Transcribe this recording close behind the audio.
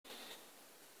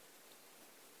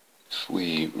if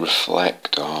we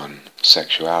reflect on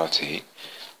sexuality,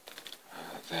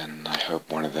 then I hope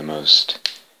one of the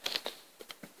most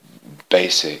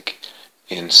basic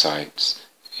insights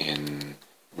in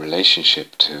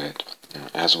relationship to it,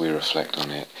 as we reflect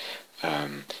on it,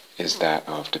 is that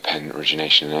of dependent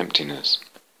origination and emptiness.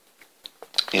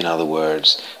 In other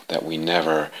words, that we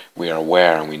are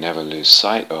aware and we never lose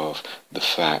sight of the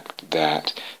fact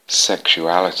that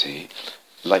sexuality,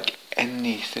 like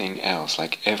anything else,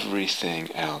 like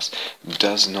everything else,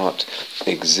 does not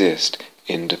exist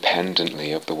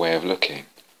independently of the way of looking.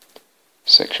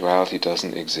 Sexuality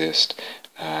doesn't exist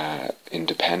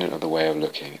independent of the way of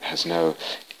looking. It has no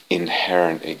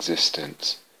inherent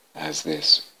existence as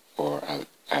this or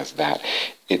as that.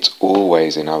 It's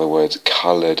always, in other words,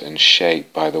 coloured and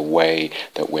shaped by the way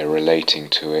that we're relating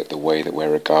to it, the way that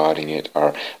we're regarding it,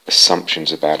 our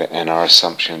assumptions about it, and our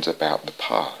assumptions about the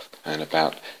path and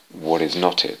about what is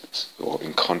not it, or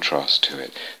in contrast to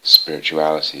it,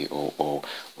 spirituality or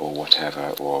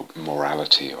whatever, or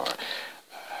morality, or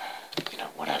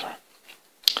whatever.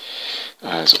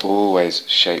 It's always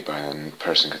shaped by it, and a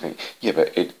person can think, yeah,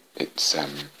 but it's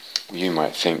you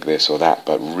might think this or that,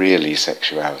 but really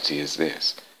sexuality is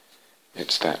this.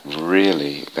 It's that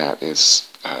really that is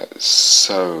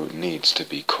so needs to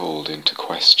be called into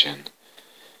question.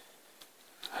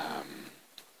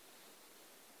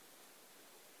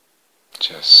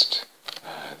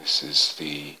 This is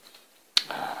the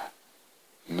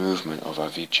movement of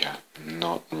avijja,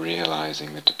 not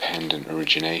realizing the dependent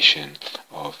origination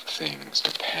of things,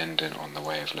 dependent on the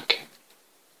way of looking.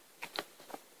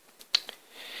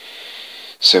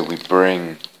 So we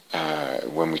bring,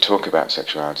 when we talk about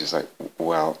sexuality, it's like,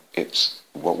 well, it's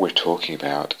what we're talking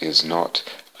about is not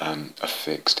a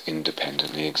fixed,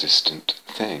 independently existent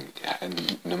thing,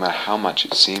 and no matter how much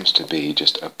it seems to be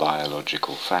just a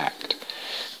biological fact.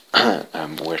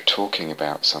 We're talking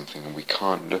about something, and we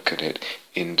can't look at it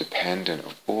independent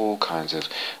of all kinds of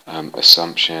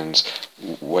assumptions,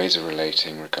 ways of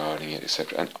relating regarding it,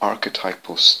 etc., and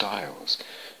archetypal styles.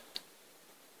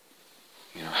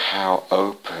 How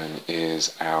open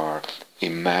is our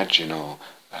imaginal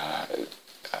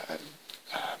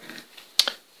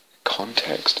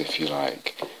context, if you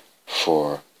like,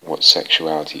 for what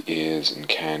sexuality is and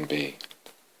can be.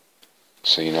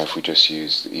 So, if we just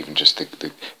use even just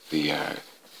the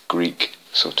Greek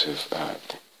sort of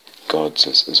gods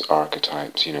as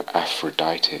archetypes,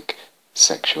 Aphroditic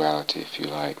sexuality, if you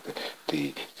like,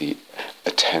 the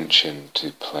attention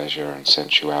to pleasure and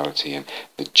sensuality, and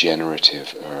the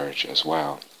generative urge as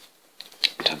well,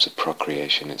 in terms of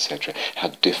procreation, etc. How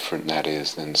different that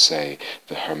is than, say,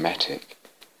 the Hermetic.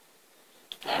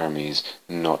 Hermes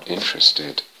not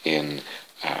interested in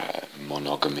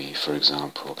monogamy, for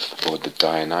example, or the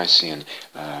Dionysian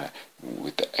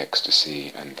with the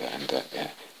ecstasy and the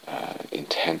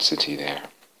intensity there,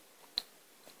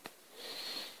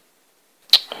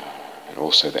 and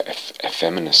also the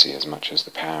effeminacy as much as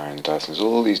the power and dust. There's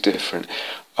all these different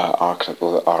archetypes,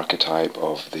 or the archetype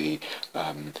of the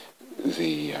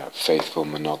faithful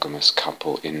monogamous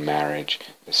couple in marriage,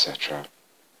 etc.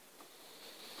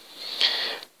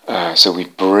 So we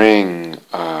bring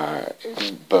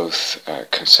both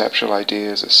conceptual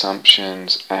ideas,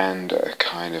 assumptions, and a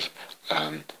kind of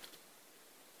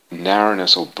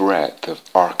narrowness or breadth of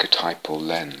archetypal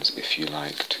lens, if you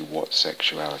like, to what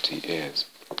sexuality is.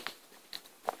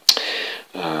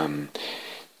 And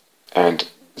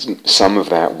some of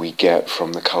that we get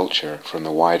from the culture, from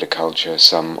the wider culture,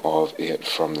 some of it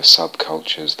from the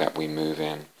subcultures that we move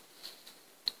in.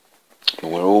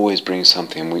 We're always bringing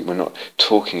something, we're not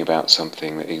talking about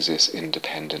something that exists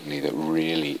independently, that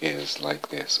really is like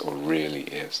this, or really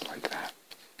is like that.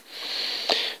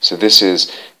 So this is,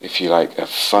 if you like, a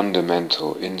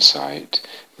fundamental insight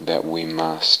that we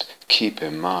must keep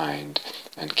in mind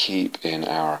and keep in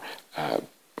our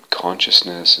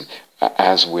consciousness, and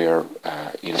as we're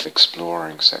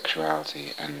exploring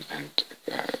sexuality and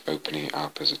opening it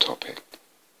up as a topic.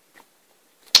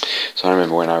 So I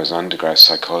remember when I was undergrad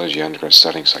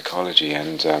studying psychology,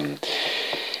 and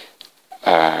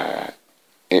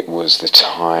it was the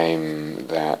time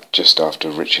that just after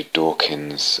Richard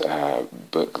Dawkins'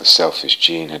 book The Selfish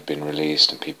Gene had been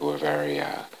released, and people were very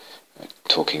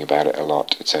talking about it a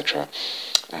lot, etc.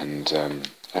 And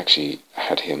actually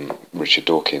had Richard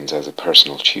Dawkins, as a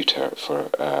personal tutor for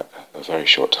a very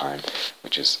short time,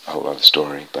 which is a whole other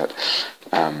story. But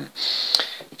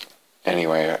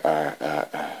anyway,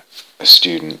 a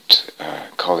student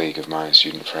colleague of mine, a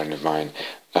student friend of mine,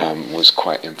 was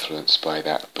quite influenced by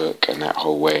that book and that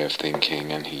whole way of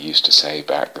thinking, and he used to say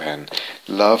back then,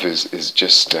 love is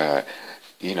just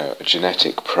a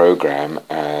genetic program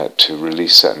to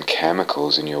release certain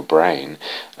chemicals in your brain,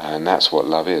 and that's what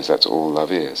love is. That's all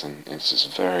love is, and it's this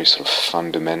very sort of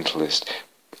fundamentalist,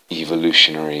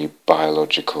 evolutionary,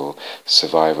 biological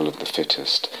survival of the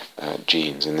fittest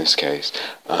genes in this case,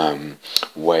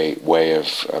 way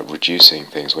of reducing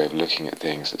things, way of looking at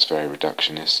things that's very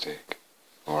reductionistic.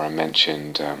 Or I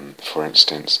mentioned, for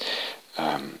instance,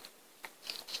 a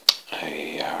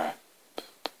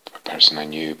person I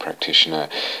knew, practitioner,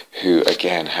 who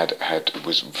again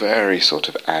was very sort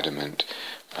of adamant.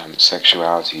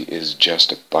 Sexuality is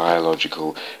just a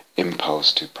biological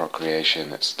impulse to procreation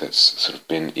that's sort of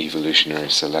been evolutionary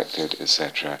selected,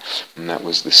 etc. And that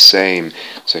was the same.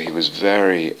 So he was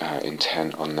very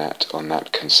intent on that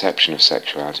conception of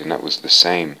sexuality, and that was the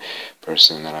same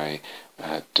person that I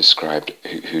described,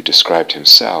 who described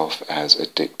himself as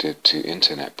addicted to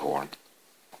internet porn.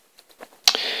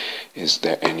 Is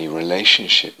there any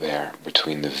relationship there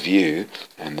between the view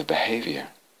and the behavior?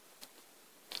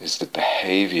 Is the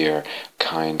behavior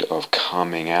kind of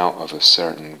coming out of a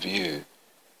certain view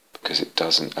because it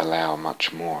doesn't allow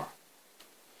much more?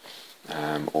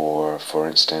 Or, for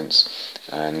instance,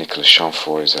 Nicolas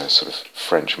Chamfort is a sort of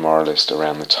French moralist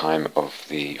around the time of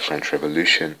the French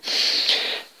Revolution,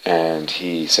 and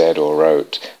he said or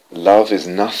wrote, "Love is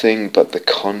nothing but the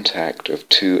contact of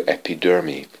two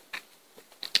epidermi."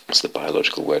 It's the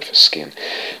biological word for skin.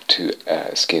 Two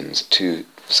skins,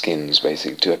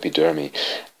 basically, two epidermi.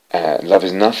 Love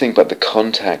is nothing but the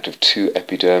contact of two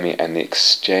epidermi and the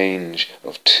exchange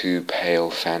of two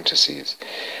pale fantasies.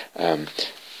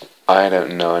 I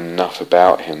don't know enough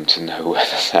about him to know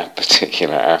whether that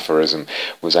particular aphorism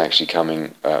was actually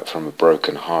coming from a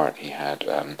broken heart he had.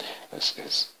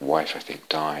 His wife, I think,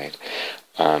 died.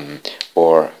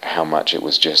 Or how much it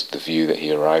was just the view that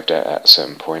he arrived at a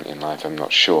certain point in life, I'm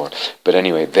not sure. But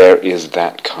anyway, there is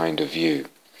that kind of view.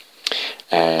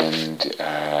 And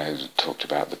talked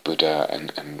about the Buddha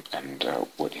and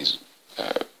what he's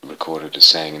recorded as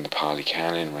saying in the Pali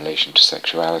Canon in relation to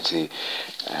sexuality,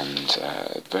 and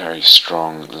very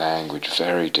strong language,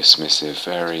 very dismissive,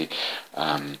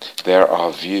 there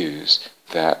are views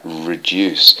that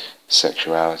reduce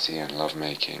sexuality and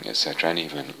lovemaking, etc., and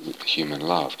even human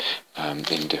love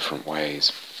in different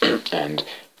ways, and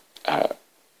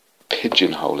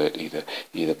pigeonhole it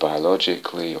either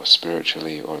biologically or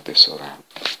spiritually or this or that.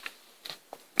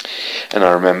 And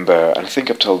I remember, and I think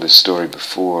I've told this story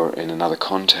before in another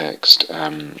context,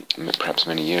 perhaps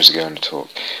many years ago in a talk.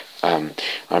 I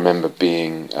remember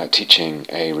teaching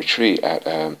a retreat at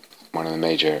one of the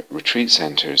major retreat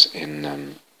centers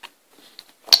in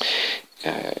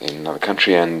another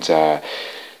country, and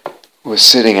was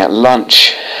sitting at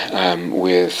lunch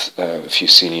with a few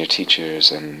senior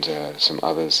teachers and some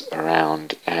others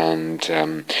around, and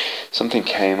something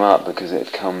came up because it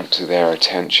had come to their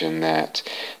attention that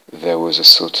there was a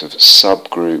sort of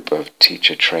subgroup of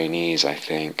teacher trainees, I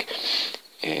think,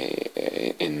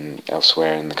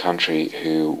 elsewhere in the country,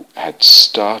 who had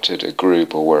started a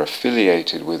group or were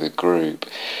affiliated with a group.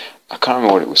 I can't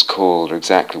remember what it was called or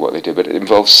exactly what they did, but it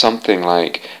involved something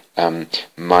like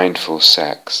mindful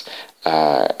sex,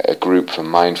 a group for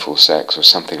mindful sex or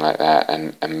something like that,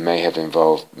 and may have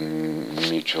involved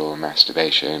mutual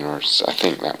masturbation, or I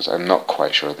think that was, I'm not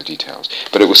quite sure of the details,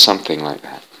 but it was something like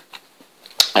that.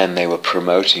 And they were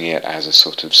promoting it as a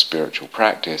sort of spiritual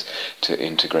practice to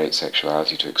integrate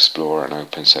sexuality, to explore and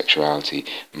open sexuality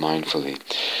mindfully.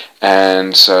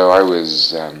 And so I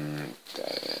was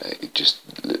just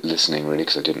listening, really,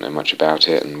 because I didn't know much about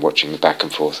it, and watching the back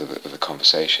and forth of the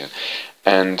conversation.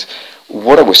 And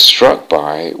what I was struck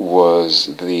by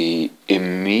was the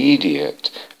immediate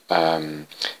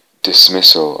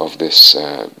dismissal of this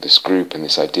group and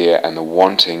this idea, and the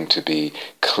wanting to be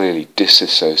clearly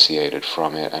disassociated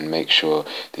from it and make sure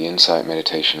the insight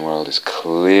meditation world is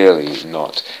clearly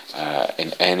not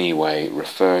in any way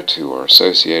referred to or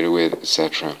associated with,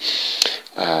 etc.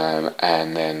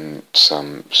 And then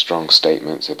some strong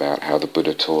statements about how the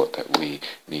Buddha taught that we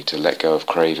need to let go of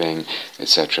craving,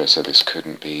 etc. So this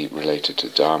couldn't be related to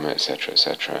Dharma, etc.,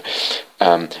 etc.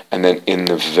 And then in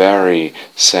the very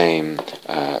same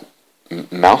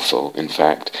mouthful, in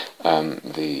fact,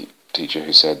 the teacher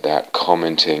who said that,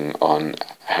 commenting on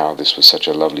how this was such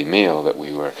a lovely meal that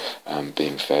we were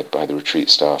being fed by the retreat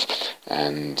staff,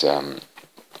 and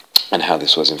how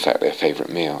this was in fact their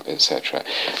favourite meal, etc.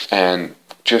 And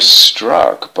just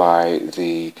struck by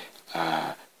the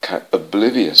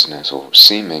obliviousness or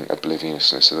seeming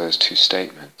obliviousness of those two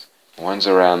statements. One's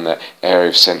around the area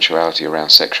of sensuality,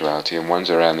 around sexuality, and one's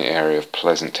around the area of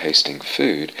pleasant tasting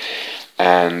food.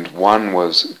 and one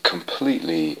was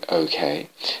completely okay,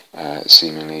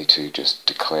 seemingly to just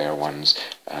declare one's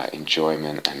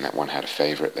enjoyment, and that one had a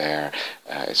favourite there,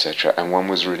 etc. And one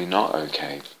was really not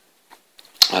okay.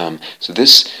 So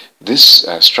this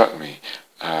struck me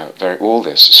all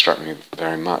this struck me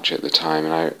very much at the time,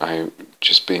 and I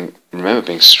just remember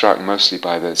being struck mostly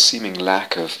by the seeming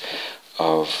lack of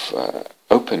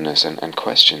openness and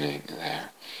questioning there.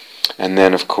 And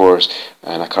then, of course,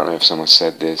 and I can't remember if someone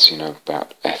said this,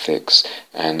 about ethics,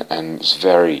 and it's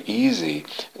very easy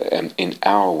in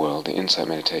our world, the insight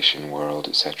meditation world,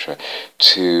 etc.,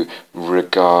 to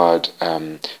regard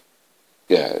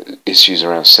issues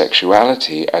around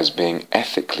sexuality as being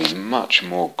ethically much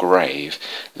more grave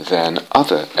than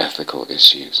other ethical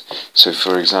issues. So,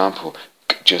 for example,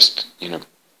 just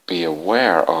be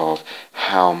aware of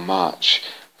how much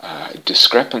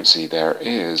discrepancy there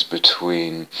is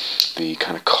between the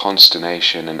kind of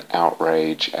consternation and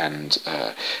outrage and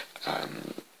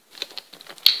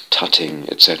tutting,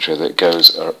 etc., that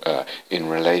goes in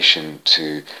relation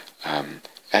to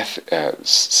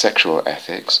sexual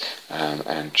ethics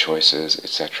and choices,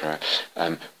 etc.,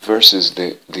 versus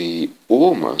the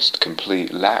almost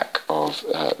complete lack of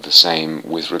the same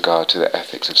with regard to the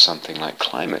ethics of something like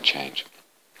climate change.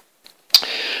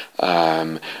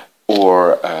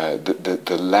 Or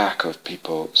the lack of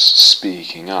people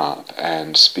speaking up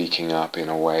in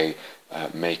a way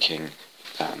making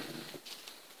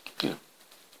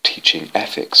teaching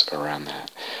ethics around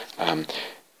that,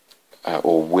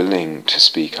 or willing to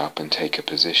speak up and take a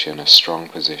position, a strong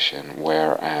position.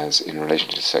 Whereas in relation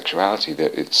to sexuality,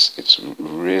 that it's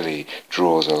really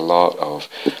draws a lot of,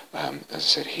 as I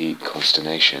said, heat,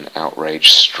 consternation,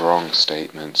 outrage, strong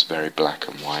statements, very black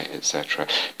and white, etc.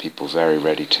 People very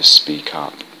ready to speak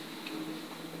up.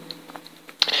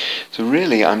 So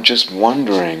really, I'm just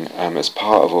wondering, as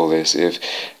part of all this,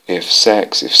 if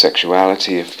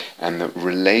sexuality, and the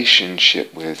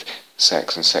relationship with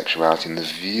sex and sexuality, and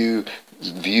the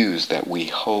views that we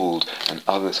hold and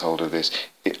others hold of this,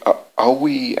 are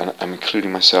we, and I'm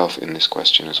including myself in this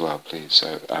question as well, please,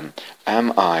 so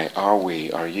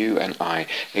are you and I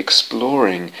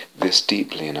exploring this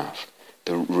deeply enough?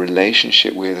 The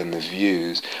relationship with and the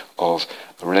views of,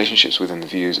 relationships within the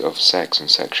views of sex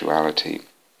and sexuality.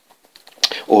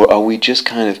 Or are we just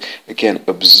kind of, again,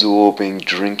 absorbing,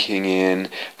 drinking in,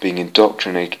 being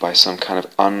indoctrinated by some kind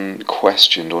of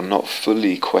unquestioned or not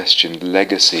fully questioned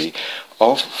legacy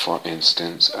of, for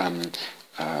instance,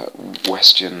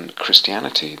 Western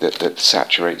Christianity that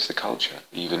saturates the culture?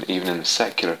 Even in the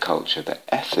secular culture, the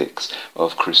ethics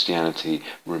of Christianity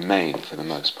remain for the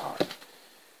most part,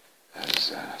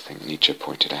 as I think Nietzsche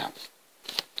pointed out.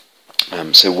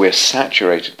 So we're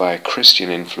saturated by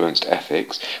Christian-influenced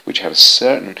ethics, which have a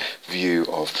certain view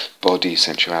of body,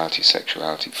 sensuality,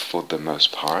 sexuality for the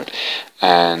most part,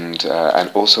 and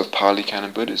also of Pali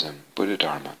Canon Buddhism, Buddha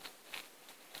Dharma.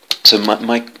 So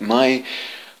my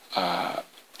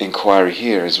inquiry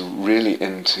here is really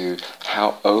into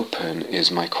how open is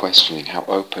my questioning, how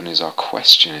open is our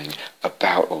questioning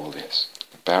about all this,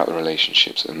 about the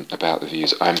relationships and about the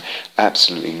views. I'm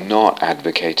absolutely not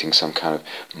advocating some kind of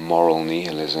moral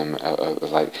nihilism,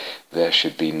 like there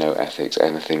should be no ethics,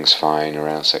 anything's fine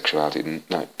around sexuality.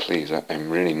 No, please, I'm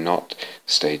really not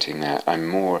stating that. I'm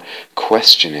more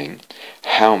questioning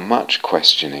how much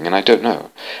questioning, and I don't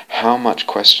know, how much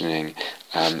questioning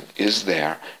is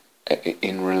there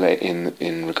in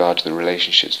regard to the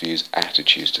relationships, views,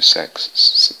 attitudes to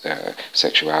sex,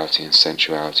 sexuality and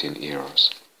sensuality and eros.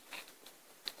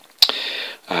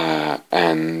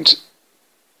 And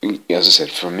as I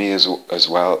said, for me as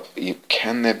well,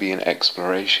 can there be an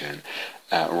exploration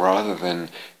rather than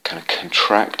kind of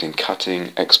contracting,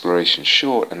 cutting exploration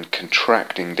short and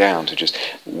contracting down to just,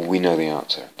 we know the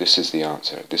answer, this is the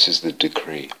answer, this is the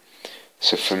decree.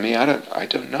 So for me, I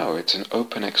don't know. It's an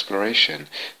open exploration.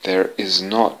 There is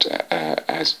not,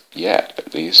 as yet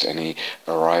at least, any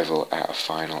arrival at a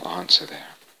final answer there.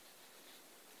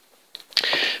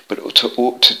 But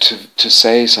to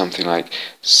say something like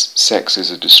sex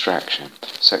is a distraction,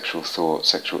 sexual thought,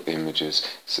 sexual images,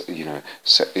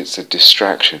 it's a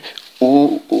distraction.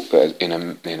 All in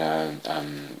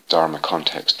a Dharma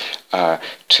context,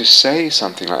 to say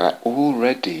something like that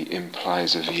already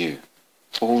implies a view.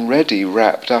 Already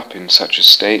wrapped up in such a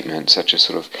statement, such a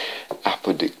sort of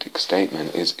apodictic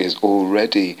statement, is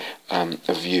already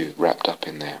a view wrapped up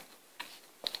in there.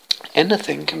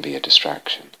 Anything can be a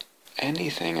distraction.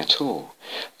 Anything at all.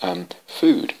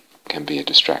 Food can be a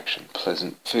distraction.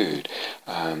 Pleasant food,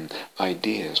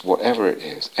 ideas, whatever it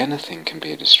is. Anything can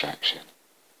be a distraction.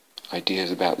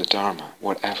 Ideas about the Dharma,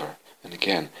 whatever. And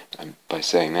again, by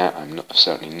saying that, I'm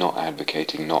certainly not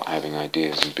advocating not having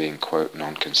ideas and being, quote,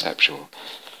 non-conceptual.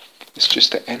 It's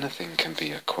just that anything can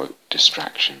be a, quote,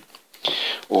 distraction.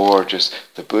 Or just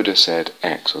the Buddha said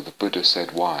X or the Buddha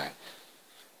said Y.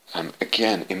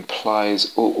 Again,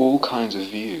 implies all kinds of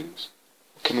views.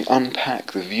 Can we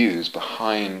unpack the views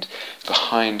behind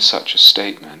such a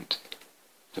statement?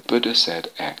 The Buddha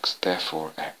said X,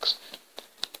 therefore X.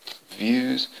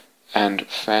 Views and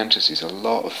fantasies, a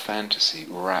lot of fantasy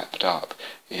wrapped up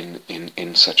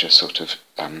in such a sort of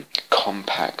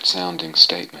compact sounding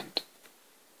statement.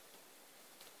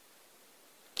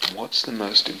 What's the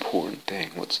most important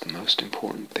thing? What's the most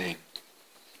important thing?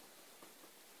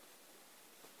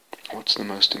 What's the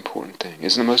most important thing?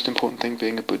 Isn't the most important thing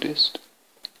being a Buddhist?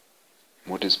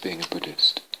 What is being a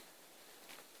Buddhist?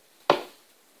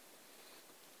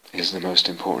 Is the most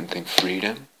important thing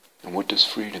freedom? And what does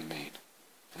freedom mean?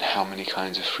 And how many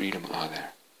kinds of freedom are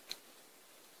there?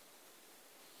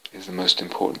 Is the most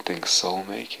important thing soul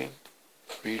making?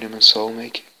 Freedom and soul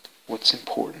making? What's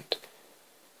important?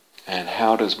 And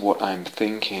how does what I'm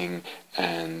thinking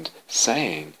and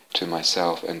saying to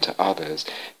myself and to others,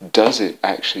 does it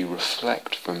actually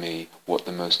reflect for me what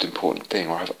the most important thing,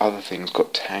 or have other things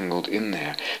got tangled in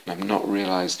there and I've not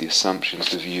realized the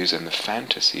assumptions, the views and the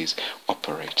fantasies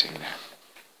operating there?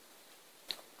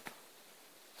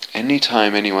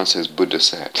 Anytime anyone says Buddha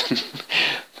said,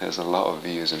 there's a lot of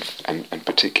views and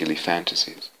particularly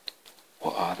fantasies.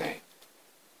 What are they?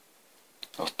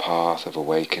 Of path, of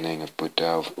awakening, of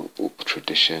Buddha, of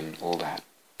tradition, all that.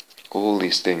 All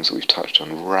these things that we've touched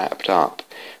on, wrapped up,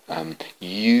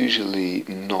 usually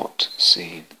not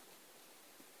seen.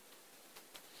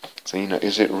 So,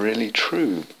 is it really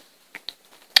true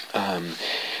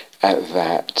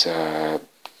that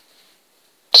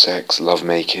sex,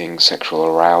 lovemaking, sexual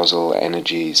arousal,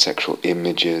 energy, sexual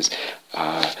images,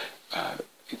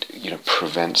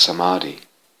 prevent samadhi?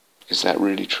 Is that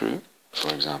really true,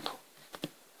 for example?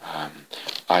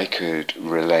 I could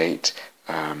relate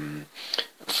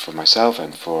for myself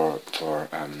and for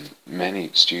many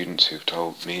students who've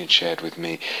told me and shared with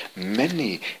me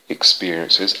many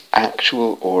experiences,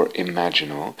 actual or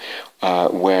imaginal,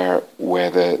 where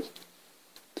the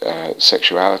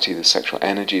sexuality, the sexual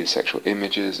energy, the sexual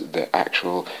images, the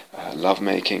actual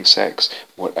lovemaking, sex,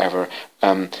 whatever,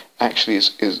 actually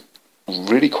is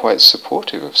really quite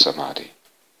supportive of samadhi.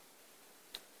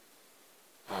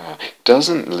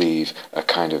 Doesn't leave a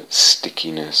kind of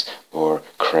stickiness or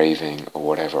craving or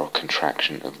whatever, or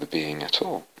contraction of the being at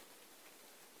all.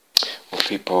 Or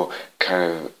people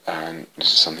kind of, and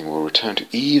this is something we'll return to,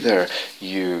 either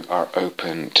you are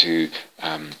open to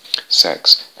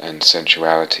sex and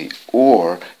sensuality,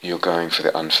 or you're going for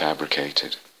the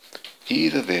unfabricated.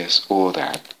 Either this or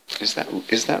that. Is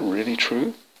that really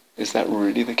true? Is that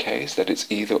really the case, that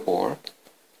it's either or?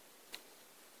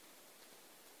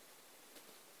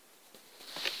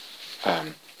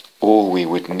 All we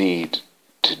would need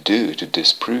to do to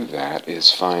disprove that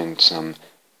is find some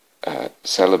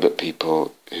celibate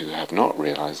people who have not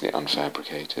realized the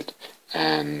unfabricated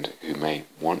and who may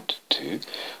want to,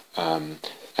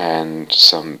 and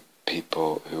some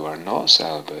people who are not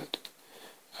celibate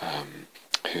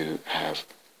who have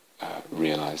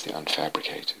realized the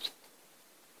unfabricated.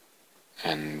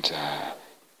 And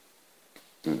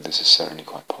this is certainly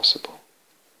quite possible.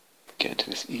 Get into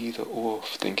this either or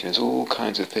thinking. There's all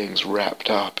kinds of things wrapped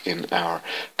up in our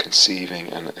conceiving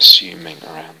and assuming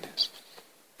around this.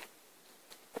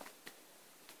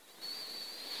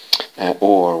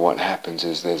 Or what happens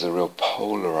is there's a real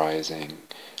polarizing,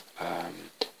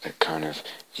 a kind of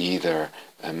either,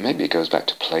 and maybe it goes back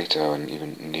to Plato and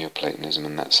even Neoplatonism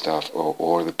and that stuff,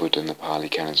 or the Buddha and the Pali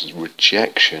canons,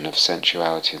 rejection of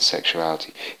sensuality and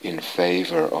sexuality in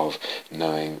favor of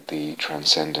knowing the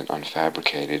transcendent,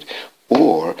 unfabricated,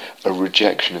 or a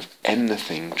rejection of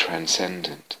anything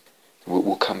transcendent.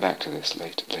 We'll come back to this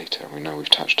later. We know we've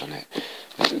touched on it.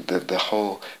 The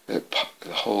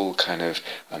whole kind of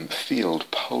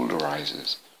field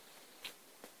polarizes.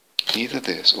 Either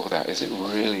this or that. Is it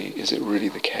really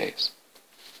the case?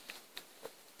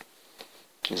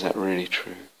 Is that really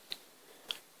true?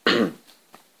 So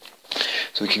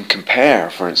we can compare,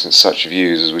 for instance, such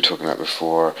views as we were talking about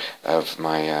before of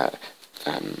my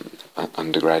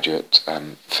undergraduate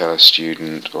fellow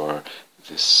student, or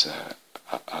this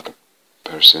other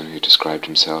person who described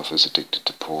himself as addicted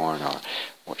to porn, or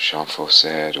what Shamfo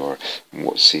said, or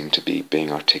what seemed to be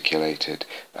being articulated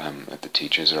at the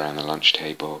teachers around the lunch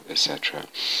table, etc.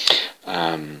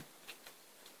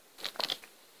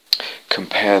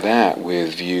 Compare that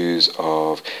with views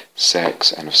of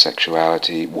sex and of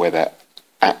sexuality, whether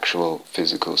actual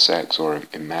physical sex or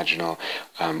imaginal,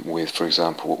 with, for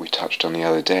example, what we touched on the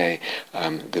other day,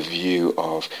 the view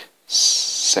of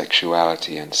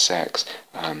sexuality and sex,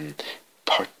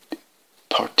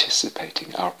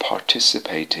 participating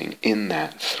in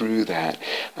that, through that,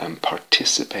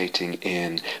 participating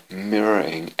in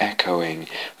mirroring, echoing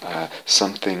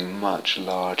something much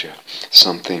larger,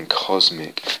 something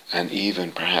cosmic, and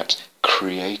even perhaps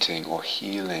creating or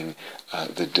healing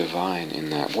the divine in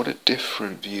that. What a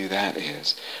different view that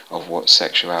is of what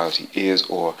sexuality is,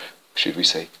 or should we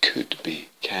say could be,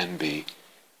 can be,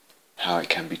 how it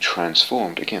can be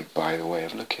transformed, again, by the way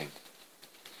of looking.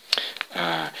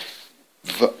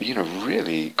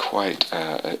 Really quite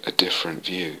a different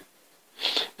view.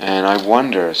 And I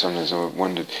wonder, sometimes I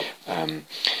wondered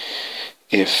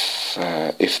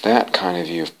if that kind of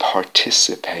view of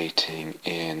participating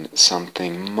in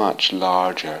something much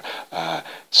larger,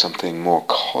 something more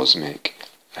cosmic,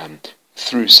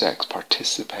 through sex,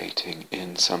 participating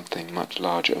in something much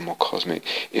larger and more cosmic,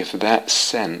 if that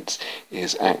sense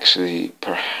is actually,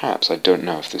 perhaps, I don't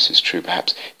know if this is true,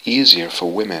 perhaps easier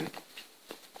for women,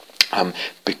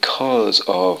 because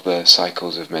of the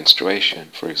cycles of menstruation,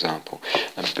 for example,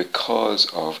 and because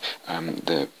of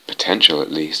the potential,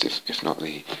 at least, if not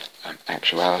the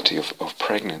actuality of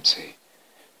pregnancy.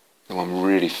 One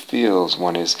really feels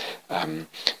one is, I've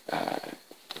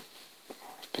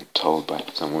been told by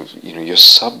someone, you're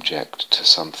subject to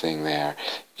something there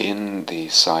in the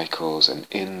cycles and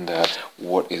in the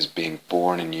what is being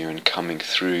born in you and coming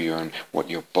through you and what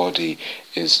your body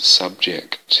is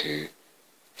subject to.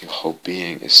 Your whole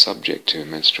being is subject to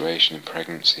menstruation and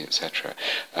pregnancy, etc.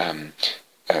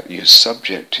 You're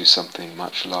subject to something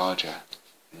much larger,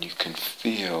 and you can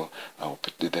feel.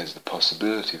 But there's the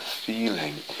possibility of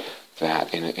feeling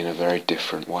that in a very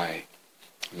different way,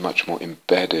 much more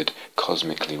embedded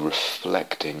cosmically,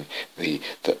 reflecting the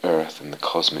earth and the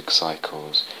cosmic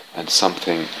cycles, and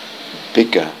something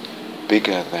bigger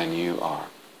than you are.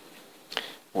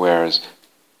 Whereas,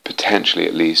 potentially,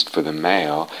 at least for the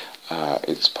male,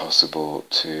 it's possible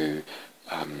to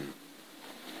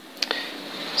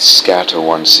scatter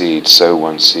one seed, sow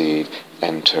one seed,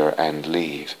 enter and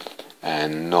leave,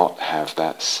 and not have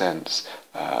that sense,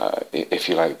 if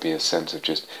you like, be a sense of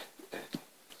just,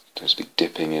 so to speak,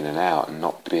 dipping in and out, and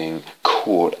not being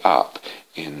caught up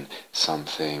in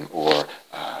something or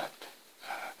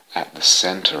at the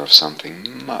center of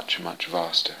something much, much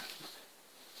vaster,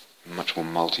 much more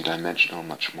multidimensional,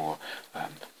 much more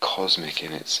cosmic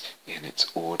in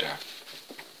its order.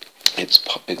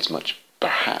 It's much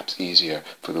perhaps easier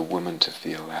for the woman to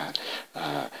feel that,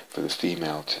 for the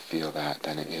female to feel that,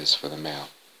 than it is for the male,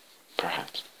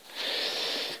 perhaps.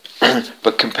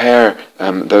 But compare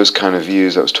those kind of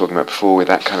views I was talking about before with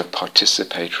that kind of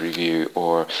participatory view,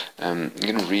 or I'm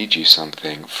going to read you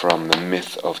something from the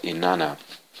myth of Inanna.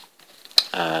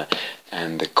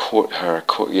 And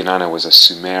Inanna was a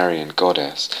Sumerian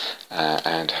goddess,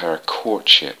 and her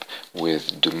courtship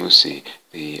with Dumuzi,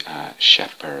 the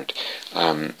shepherd,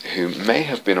 who may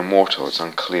have been a mortal. It's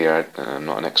unclear. I'm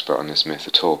not an expert on this myth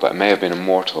at all, but may have been a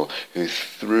mortal who,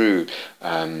 through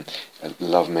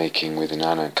lovemaking with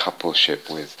Inanna and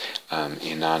coupleship with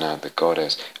Inanna, the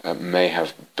goddess, may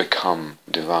have become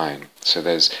divine. So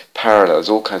there's parallels,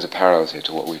 all kinds of parallels here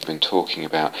to what we've been talking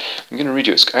about. I'm going to read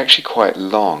you. It's actually quite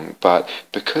long, but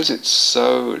because it's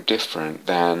so different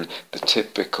than the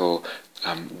typical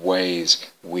ways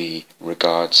we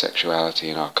regard sexuality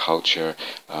in our culture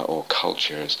or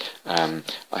cultures,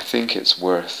 I think it's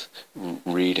worth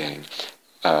reading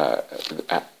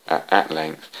at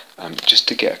length, just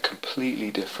to get a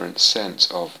completely different sense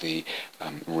of the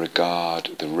regard,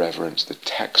 the reverence, the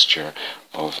texture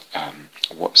of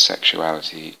what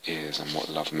sexuality is and what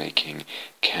lovemaking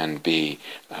can be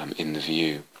in the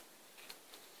view.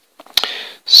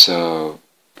 So,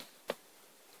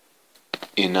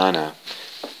 Inanna,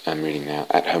 I'm reading now,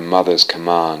 at her mother's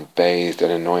command, bathed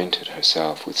and anointed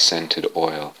herself with scented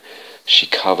oil. She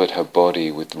covered her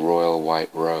body with royal white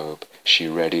robe. She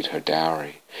readied her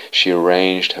dowry. She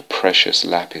arranged her precious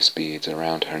lapis beads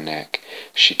around her neck.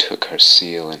 She took her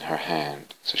seal in her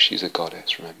hand. So she's a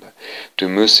goddess, remember.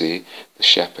 Dumuzi, the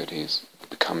shepherd, he's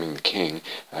becoming the king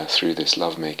through this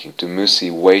lovemaking.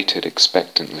 Dumuzi waited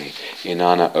expectantly.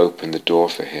 Inanna opened the door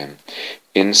for him.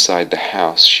 Inside the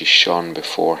house she shone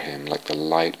before him like the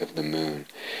light of the moon.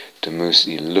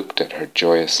 Dumuzi looked at her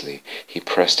joyously. He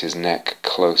pressed his neck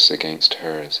close against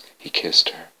hers. He kissed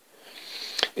her.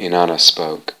 Inanna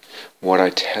spoke. What I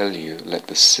tell you, let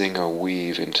the singer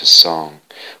weave into song.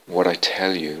 What I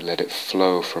tell you, let it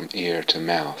flow from ear to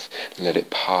mouth. Let it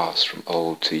pass from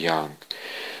old to young.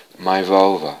 My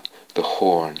vulva, the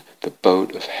horn, The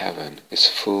boat of heaven is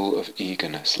full of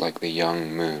eagerness like the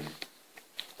young moon.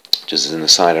 Just as an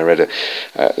aside, I read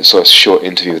saw a short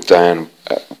interview with Diane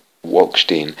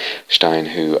Wolkenstein,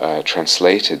 who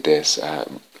translated this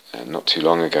not too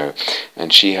long ago,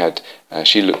 and she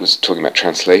was talking about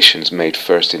translations made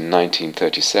first in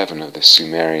 1937 of the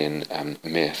Sumerian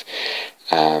myth,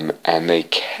 and they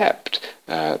kept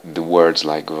the words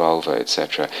like vulva,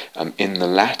 etc., in the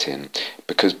Latin,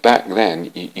 because back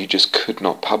then you just could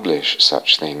not publish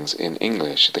such things in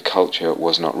English. The culture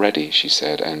was not ready, she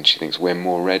said, and she thinks we're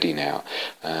more ready now.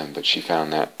 But she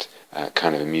found that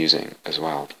kind of amusing as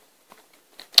well.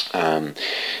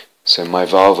 So my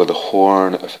vulva, the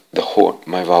horn,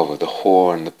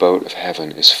 the boat of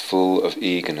heaven is full of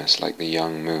eagerness like the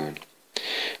young moon.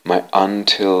 My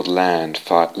untilled land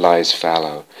lies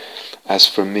fallow. As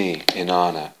for me,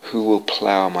 Inanna, who will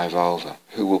plough my vulva?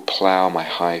 Who will plough my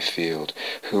high field?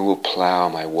 Who will plough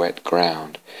my wet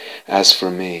ground? As for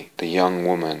me, the young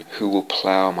woman, who will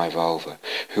plough my vulva?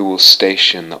 Who will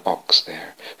station the ox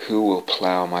there? Who will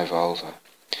plough my vulva?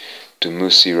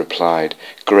 Dumuzi replied,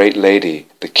 Great lady,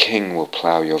 the king will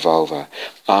plough your vulva.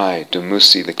 I,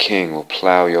 Dumuzi the king, will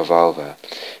plough your vulva.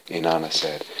 Inanna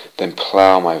said, Then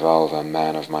plough my vulva,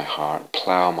 man of my heart,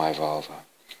 plough my vulva.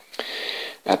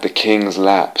 At the king's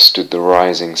lap stood the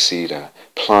rising cedar.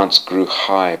 Plants grew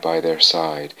high by their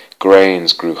side.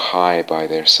 Grains grew high by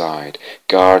their side.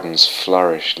 Gardens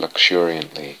flourished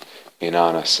luxuriantly.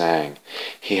 Inanna sang,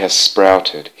 He has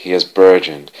sprouted, he has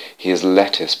burgeoned, he is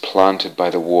lettuce planted by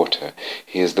the water,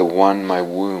 he is the one my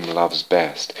womb loves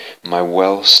best, my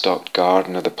well-stocked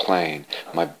garden of the plain,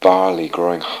 my barley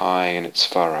growing high in its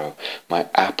furrow, my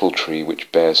apple tree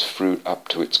which bears fruit up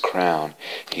to its crown,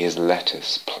 he is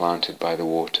lettuce planted by the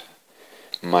water.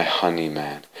 My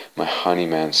honeyman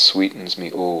sweetens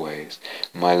me always,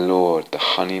 my lord, the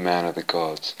honeyman of the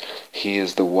gods, he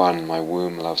is the one my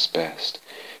womb loves best.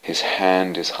 His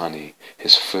hand is honey,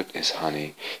 his foot is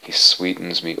honey, he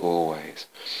sweetens me always.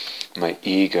 My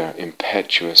eager,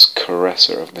 impetuous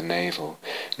caresser of the navel,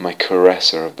 my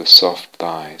caresser of the soft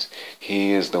thighs,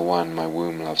 he is the one my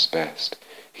womb loves best.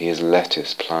 He is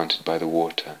lettuce planted by the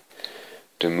water.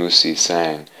 Dumuzi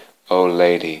sang, O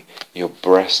lady, your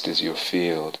breast is your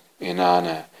field.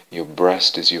 Inanna, your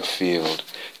breast is your field.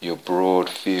 Your broad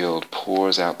field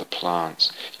pours out the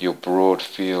plants. Your broad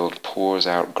field pours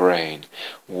out grain.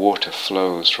 Water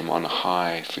flows from on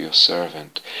high for your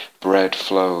servant. Bread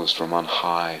flows from on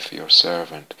high for your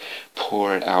servant.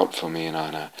 Pour it out for me,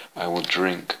 Inanna. I will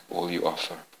drink all you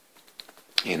offer.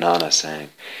 Inanna sang,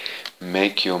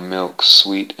 Make your milk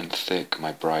sweet and thick,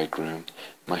 my bridegroom.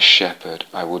 My shepherd,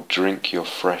 I will drink your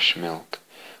fresh milk.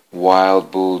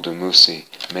 Wild bull Dumuzi,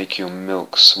 make your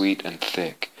milk sweet and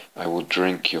thick. I will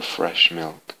drink your fresh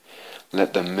milk.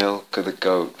 Let the milk of the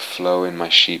goat flow in my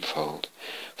sheepfold.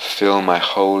 Fill my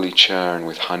holy churn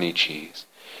with honey cheese.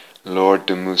 Lord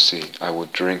Dumuzi, I will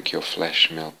drink your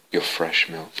fresh milk.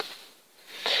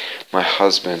 My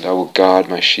husband, I will guard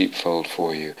my sheepfold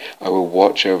for you. I will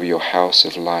watch over your house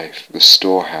of life, the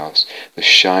storehouse, the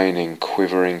shining,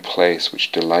 quivering place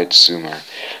which delights Sumer,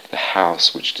 the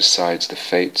house which decides the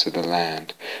fates of the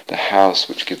land, the house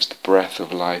which gives the breath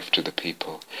of life to the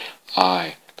people.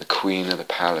 I, the queen of the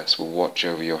palace, will watch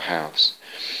over your house.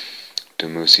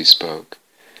 Dumuzi spoke.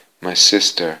 My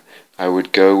sister, I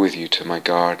would go with you to my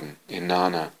garden.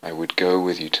 Inanna, I would go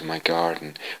with you to my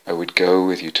garden. I would go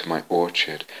with you to my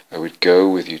orchard. I would go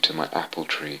with you to my apple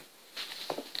tree.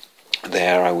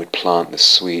 There I would plant the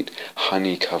sweet,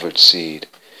 honey-covered seed.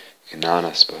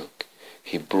 Inanna spoke.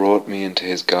 He brought me into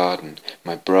his garden.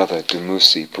 My brother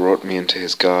Dumuzi brought me into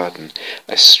his garden.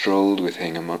 I strolled with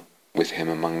him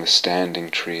among the standing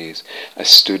trees. I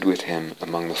stood with him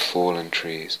among the fallen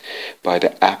trees. By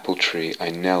the apple tree I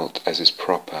knelt as is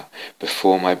proper,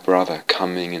 before my brother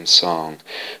coming in song,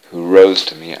 who rose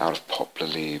to me out of poplar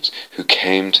leaves, who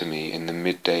came to me in the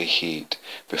midday heat.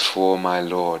 Before my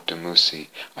lord Dumuzi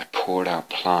I poured out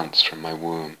plants from my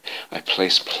womb. I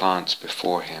placed plants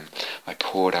before him. I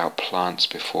poured out plants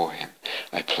before him.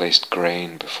 I placed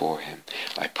grain before him.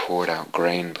 I poured out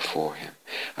grain before him.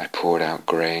 I poured out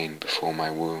grain before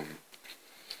my womb.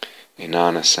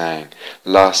 Inanna sang,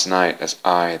 Last night as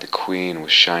I, the queen,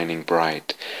 was shining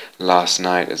bright. Last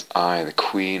night as I, the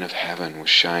queen of heaven, was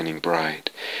shining bright.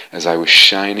 As I was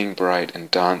shining bright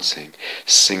and dancing,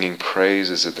 singing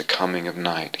praises at the coming of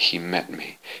night, he met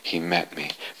me.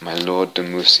 My lord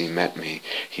Dumuzi met me.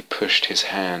 He pushed his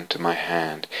hand to my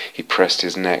hand. He pressed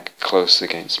his neck close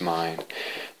against mine.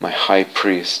 My high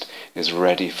priest is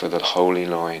ready for the holy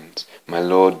loins. My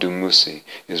lord Dumuzi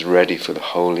is ready for the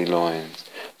holy loins.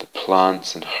 The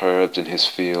plants and herbs in his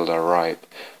field are ripe.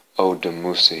 O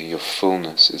Dumuzi, your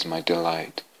fullness is my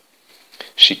delight.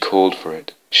 She called for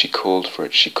it, she called for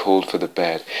it, she called for the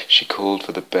bed, she called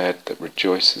for the bed that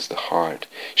rejoices the heart,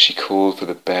 she called for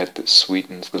the bed that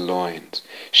sweetens the loins,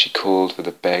 she called for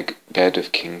the bed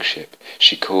of kingship,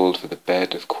 she called for the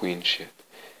bed of queenship.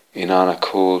 Inanna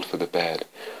called for the bed.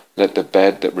 Let the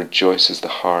bed that rejoices the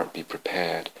heart be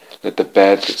prepared. Let the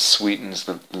bed that sweetens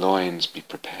the loins be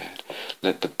prepared.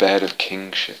 Let the bed of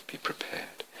kingship be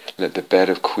prepared. Let the bed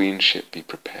of queenship be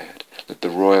prepared. Let the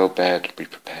royal bed be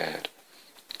prepared.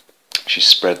 She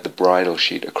spread the bridal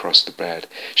sheet across the bed.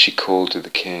 She called to the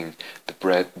king,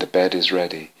 the bed is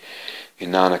ready.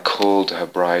 Inanna called to her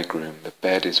bridegroom, the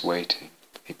bed is waiting.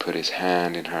 He put his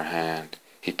hand in her hand.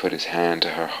 He put his hand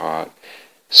to her heart.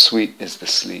 Sweet is the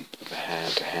sleep of the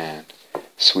hand to hand.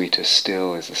 Sweeter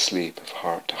still is the sleep of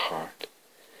heart to heart.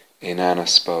 Inanna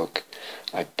spoke,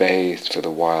 I bathed for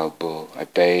the wild bull, I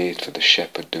bathed for the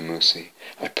shepherd Dumuzi,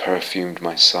 I perfumed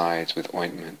my sides with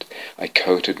ointment, I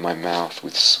coated my mouth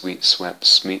with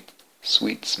sweet-smelling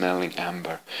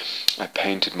amber, I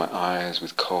painted my eyes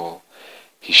with kohl.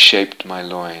 He shaped my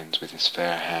loins with his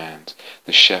fair hands,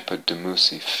 the shepherd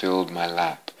Dumuzi filled my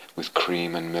lap with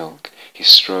cream and milk, he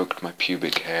stroked my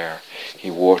pubic hair, he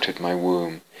watered my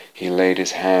womb, he laid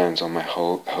his hands on my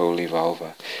holy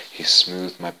vulva, he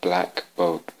smoothed my black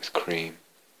boat with cream.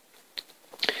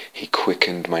 He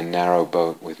quickened my narrow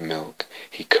boat with milk,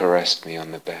 he caressed me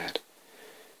on the bed.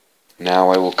 Now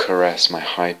I will caress my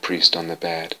high priest on the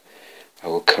bed. I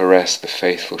will caress the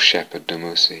faithful shepherd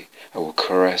Dumuzi. I will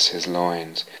caress his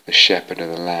loins, the shepherd of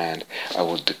the land. I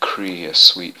will decree a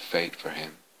sweet fate for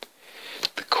him.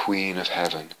 The queen of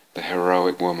heaven, the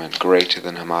heroic woman, greater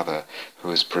than her mother, who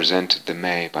was presented the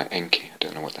May by Enki, I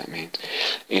don't know what that means.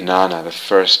 Inanna, the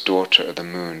first daughter of the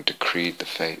moon, decreed the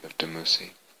fate of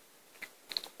Dumuzi.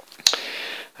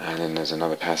 And then there's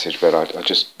another passage, but I'll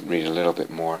just read a little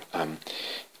bit more.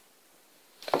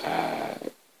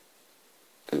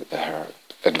 Her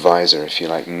advisor, if you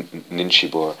like,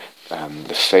 Ninshibur,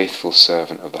 the faithful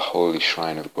servant of the holy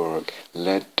shrine of Uruk,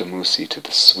 led Dumuzi to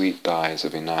the sweet thighs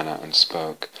of Inanna and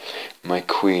spoke, My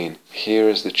queen, here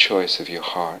is the choice of your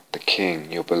heart, the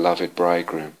king, your beloved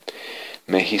bridegroom.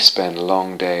 May he spend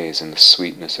long days in the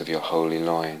sweetness of your holy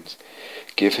loins.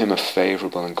 Give him a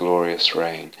favourable and glorious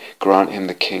reign. Grant him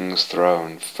the king's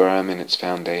throne, firm in its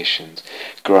foundations.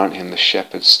 Grant him the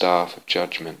shepherd's staff of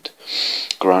judgment.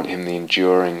 Grant him the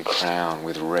enduring crown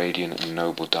with radiant and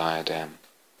noble diadem.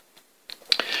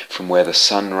 From where the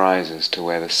sun rises to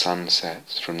where the sun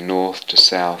sets, from north to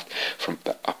south, from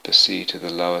the upper sea to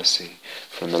the lower sea,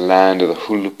 from the land of the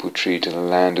hulupu tree to the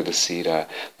land of the cedar,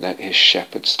 let his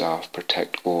shepherd's staff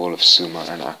protect all of Sumer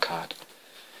and Akkad.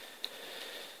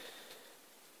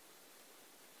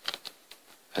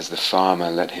 As the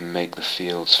farmer, let him make the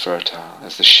fields fertile.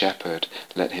 As the shepherd,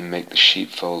 let him make the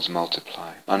sheepfolds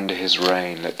multiply. Under his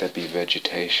reign, let there be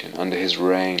vegetation. Under his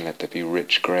reign, let there be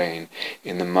rich grain.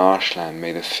 In the marshland,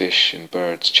 may the fish and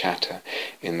birds chatter.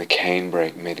 In the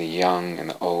canebrake, may the young and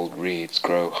the old reeds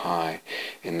grow high.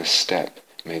 In the steppe,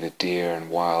 may the deer and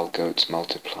wild goats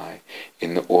multiply.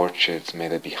 In the orchards, may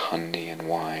there be honey and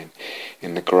wine.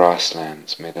 In the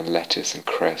grasslands, may the lettuce and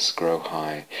cress grow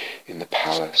high. In the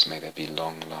palace, may there be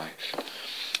long life.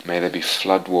 May there be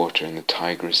flood water in the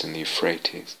Tigris and the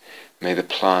Euphrates. May the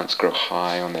plants grow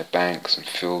high on their banks and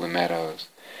fill the meadows.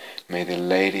 May the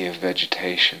lady of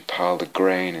vegetation pile the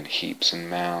grain in heaps and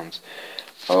mounds.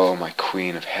 O my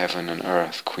queen of heaven and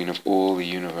earth, queen of all the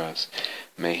universe,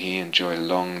 may he enjoy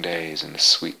long days in the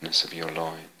sweetness of your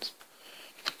loins.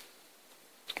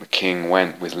 The king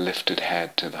went with lifted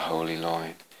head to the holy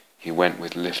loin. He went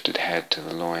with lifted head to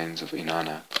the loins of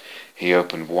Inanna. He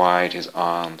opened wide his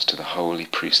arms to the holy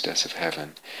priestess of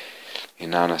heaven.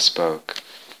 Inanna spoke,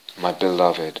 My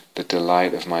beloved, the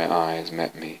delight of my eyes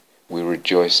met me. We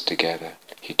rejoiced together.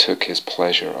 He took his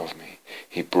pleasure of me.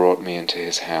 He brought me into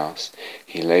his house.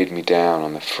 He laid me down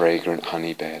on the fragrant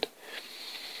honey bed.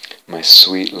 My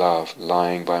sweet love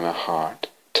lying by my heart,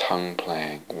 tongue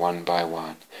playing one by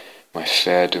one. My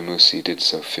fair Dumuzi did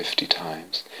so 50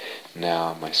 times.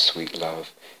 Now my sweet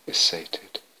love is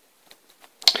sated.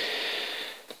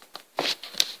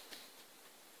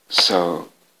 So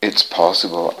it's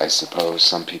possible, I suppose,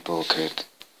 some people could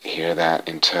hear that,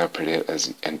 interpret it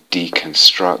as, and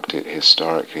deconstruct it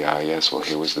historically. Ah, yes, well,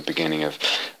 here was the beginning of,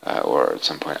 or at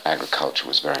some point, agriculture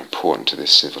was very important to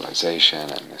this civilization,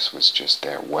 and this was just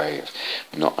their way of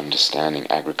not understanding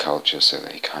agriculture, so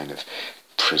they kind of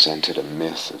presented a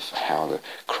myth of how the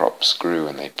crops grew,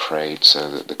 and they prayed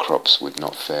so that the crops would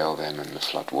not fail them, and the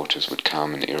floodwaters would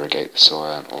come and irrigate the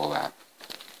soil and all that.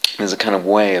 There's a kind of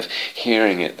way of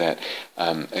hearing it that,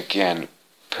 again,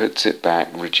 puts it back,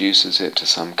 reduces it to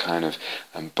some kind of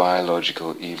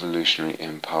biological evolutionary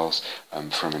impulse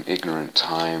from an ignorant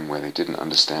time where they didn't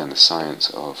understand the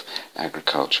science of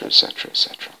agriculture, etc.,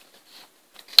 etc.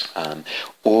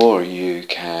 Or you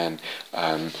can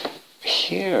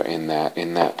hear in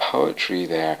that poetry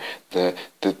there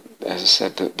as I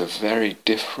said, the very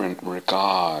different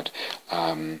regard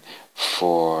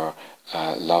for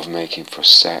lovemaking, for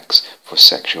sex, for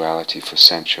sexuality, for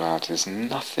sensuality. There's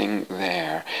nothing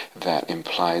there that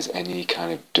implies any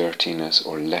kind of dirtiness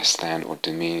or less than or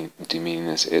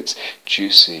demeanness. It's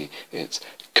juicy, it's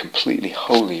completely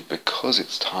holy because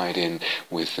it's tied in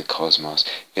with the cosmos.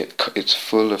 It's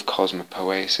full of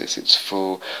cosmopoesis. It's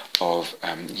full of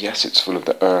it's full of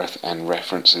the earth and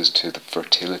references to the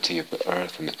fertility of the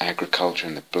earth and the agriculture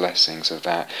and the blessings of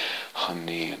that,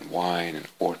 honey and wine and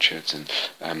orchards and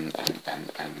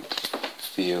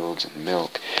fields and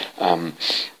milk.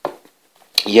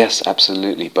 Yes,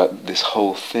 absolutely. But this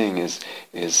whole thing is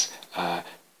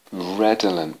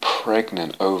redolent,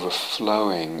 pregnant,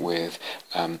 overflowing with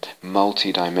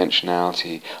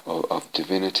multi-dimensionality of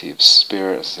divinity, of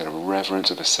spirit, a sort of reverence,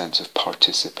 of a sense of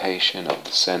participation, of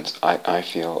the sense, I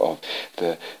feel, of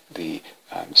the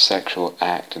sexual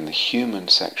act and the human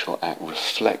sexual act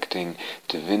reflecting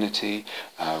divinity,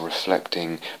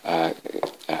 reflecting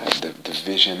the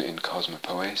vision in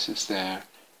cosmopoesis there,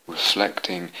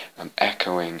 reflecting,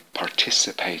 echoing,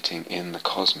 participating in the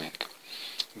cosmic.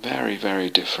 Very, very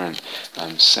different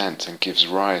sense, and gives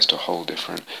rise to a whole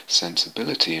different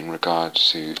sensibility in regard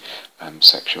to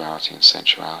sexuality and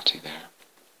sensuality there.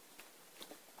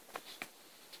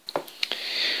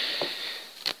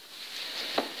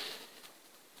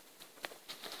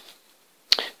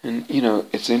 And,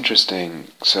 it's interesting.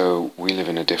 So we live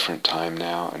in a different time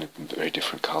now, and a very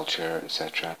different culture,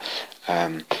 etc.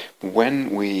 When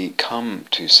we come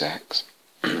to sex,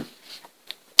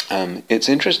 it's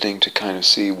interesting to kind of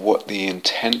see what the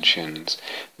intentions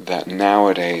that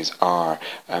nowadays are,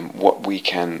 what we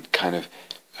can kind of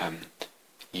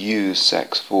use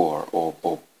sex for, or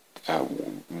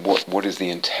what is the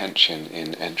intention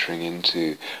in entering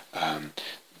into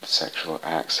sexual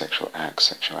acts,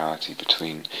 sexuality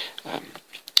between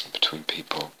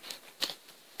people.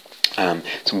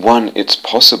 So one, it's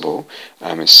possible,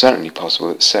 it's certainly possible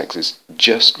that sex is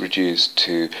just reduced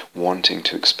to wanting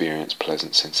to experience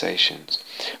pleasant sensations,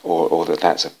 or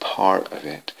that's a part of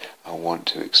it. I want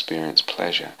to experience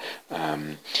pleasure,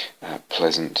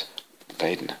 pleasant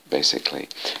Vedana, basically.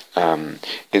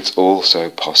 It's also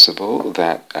possible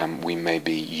that we may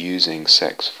be using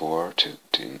sex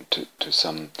to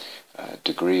some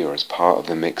degree, or as part of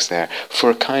the mix there,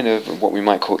 for a kind of what we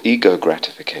might call ego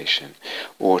gratification,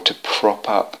 or to prop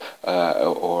up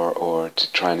or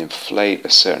to try and inflate a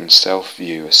certain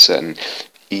self-view, a certain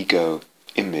ego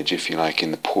image, if you like, in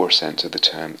the poor sense of the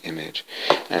term image.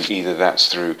 And either that's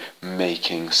through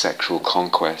making sexual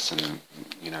conquests and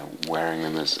wearing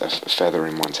them as a feather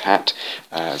in one's hat,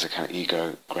 as a kind of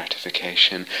ego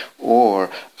gratification, or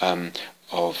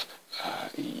of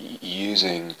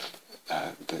using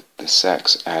the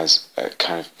sex as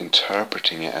kind of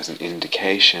interpreting it as an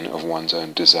indication of one's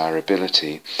own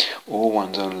desirability or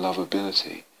one's own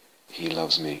lovability. He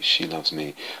loves me, she loves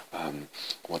me,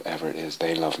 whatever it is,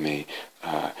 they love me.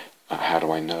 How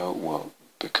do I know? Well,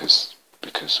 because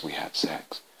we had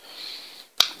sex.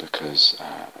 Because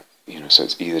so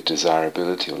it's either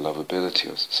desirability or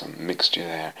lovability or some mixture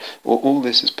there. All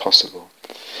this is possible.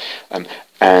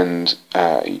 And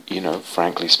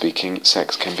frankly speaking,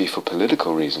 sex can be for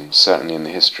political reasons. Certainly in the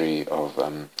history of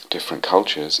different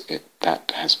cultures,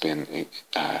 that has been,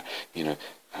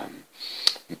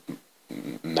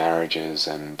 marriages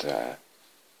and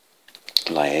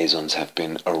liaisons have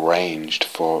been arranged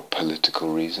for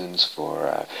political reasons,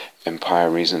 for empire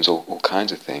reasons, all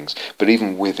kinds of things. But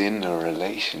even within a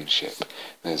relationship,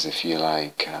 there's, if you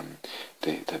like,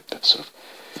 the sort of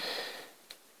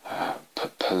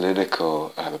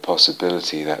political, the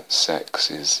possibility that sex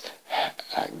is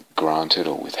granted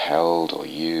or withheld or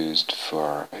used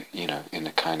for, in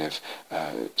a kind of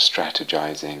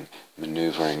strategizing,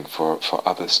 maneuvering for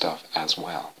other stuff as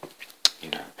well.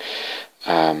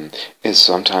 Is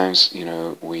sometimes,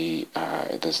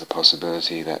 there's the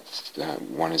possibility that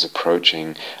one is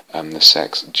approaching the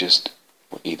sex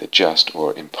either just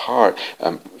or in part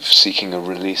seeking a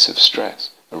release of stress,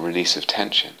 a release of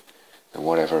tension,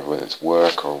 whether it's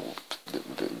work or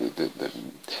the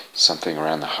something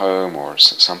around the home or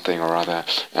something or other,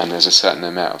 and there's a certain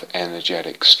amount of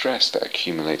energetic stress that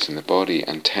accumulates in the body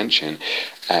and tension,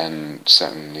 and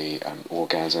certainly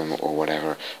orgasm or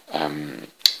whatever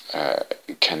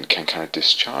can kind of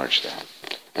discharge that.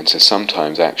 And so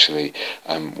sometimes actually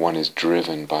one is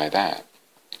driven by that.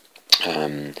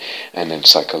 And then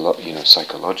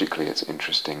psychologically it's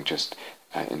interesting just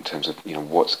in terms of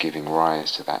what's giving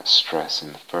rise to that stress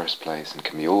in the first place, and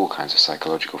can be all kinds of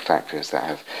psychological factors that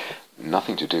have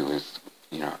nothing to do with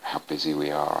how busy we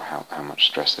are, or how much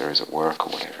stress there is at work,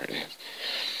 or whatever it is.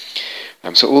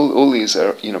 So all these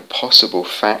are possible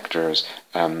factors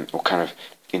or kind of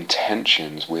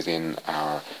intentions within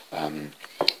our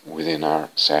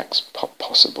sex,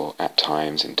 possible at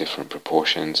times in different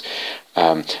proportions,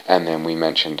 and then we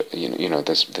mentioned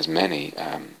there's many.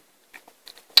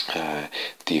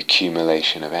 The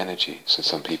accumulation of energy. So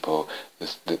some people,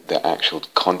 the actual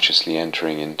consciously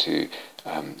entering into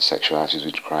sexuality,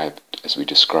 as we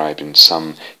described in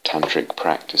some tantric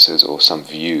practices or some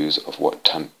views of what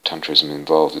tantrism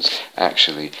involves, is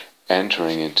actually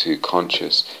entering into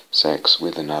conscious sex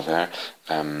with another,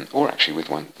 or actually with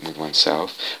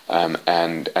oneself,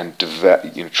 and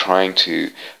trying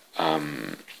to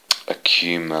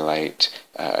accumulate,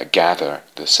 gather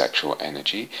the sexual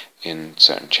energy in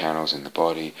certain channels in the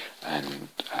body, and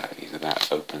either that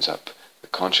opens up the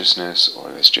consciousness,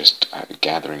 or there's just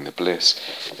gathering the bliss,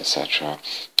 etc.,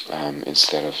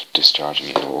 instead of discharging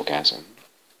it in orgasm.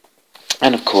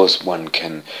 And of course,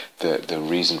 the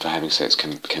reason for having sex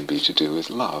can be to do with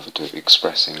love, to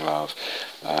expressing love,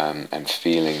 and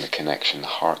feeling the connection, the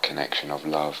heart connection of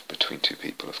love between two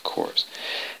people, of course.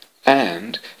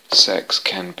 And sex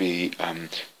can be,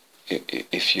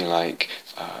 if you like,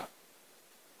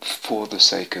 for the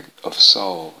sake of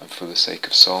soul, and for the sake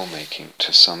of soul making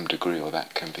to some degree, or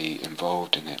that can be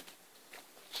involved in it.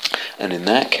 And in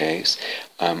that case,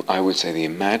 I would say the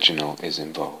imaginal is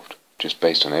involved. Just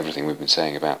based on everything we've been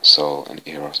saying about soul and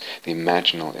eros, the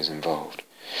imaginal is involved.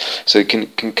 So it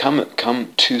can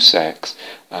come to sex,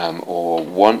 or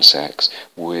want sex,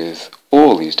 with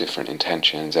all these different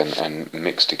intentions and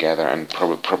mixed together, and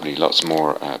probably lots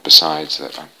more besides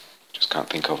that I just can't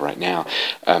think of right now.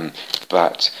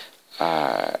 But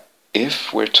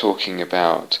if we're talking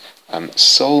about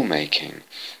soul making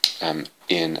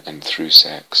in and through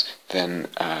sex, then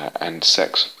and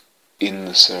sex in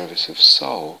the service of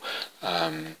soul,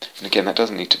 and again, that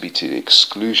doesn't need to be to the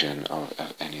exclusion of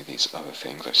any of these other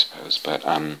things, I suppose,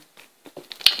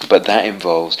 but that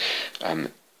involves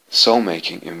soul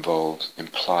making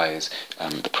implies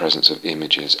the presence of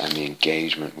images and the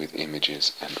engagement with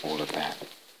images and all of that.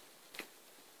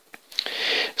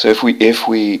 So if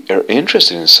we are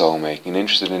interested in soul making,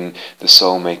 interested in the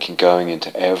soul making going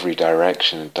into every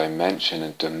direction and dimension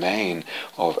and domain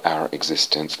of our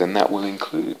existence, then that will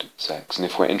include sex. And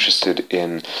if we're interested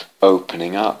in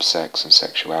opening up sex and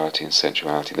sexuality and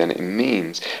sensuality, then it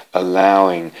means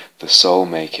allowing the soul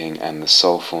making and the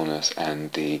soulfulness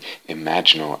and the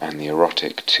imaginal and the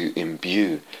erotic to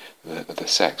imbue the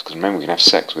sex. Because remember, we can have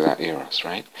sex without eros,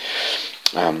 right?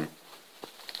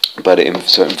 But it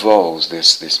involves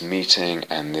this meeting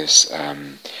and this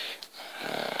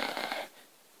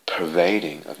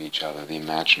pervading of each other, the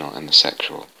imaginal and the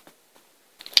sexual.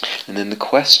 And then the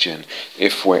question,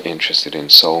 if we're interested in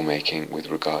soul making with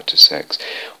regard to sex,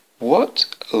 what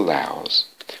allows,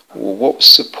 or what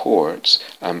supports,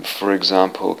 for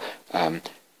example,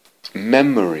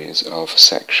 memories of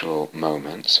sexual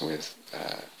moments with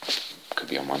could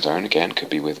be on one's own again, could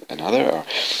be with another, or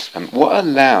what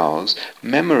allows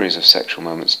memories of sexual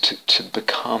moments to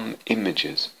become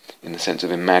images, in the sense of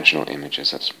imaginal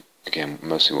images. That's, again,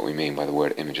 mostly what we mean by the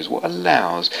word images. What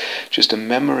allows just a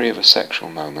memory of a sexual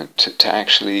moment to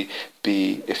actually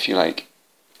be, if you like,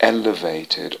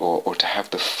 elevated, or to have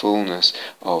the fullness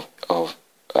of the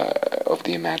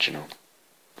imaginal.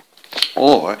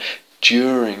 Or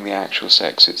during the actual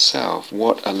sex itself,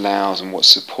 what allows and what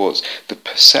supports the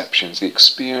perceptions, the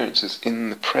experiences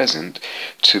in the present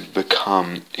to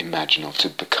become imaginal, to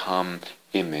become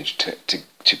image,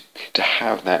 to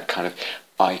have that kind of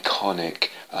iconic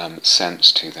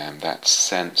sense to them, that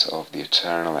sense of the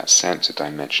eternal, that sense of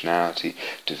dimensionality,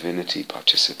 divinity,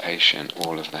 participation,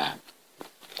 all of that.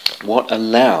 What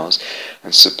allows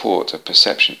and supports a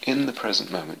perception in the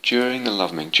present moment, during the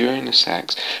lovemaking, during the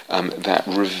sex, that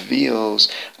reveals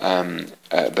the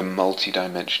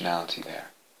multidimensionality there?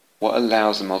 What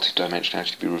allows the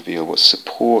multidimensionality to be revealed? What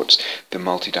supports the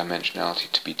multidimensionality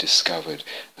to be discovered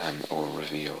or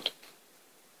revealed?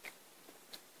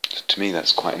 So to me,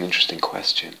 that's quite an interesting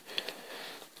question.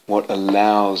 What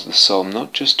allows the soul,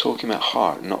 not just talking about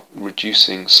heart, not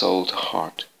reducing soul to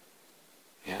heart.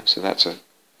 Yeah, so that's a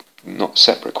not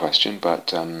separate question,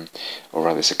 but or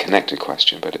rather it's a connected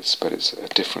question, but it's a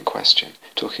different question.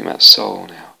 Talking about soul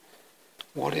now.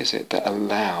 What is it that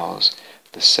allows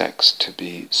the sex to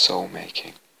be soul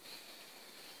making?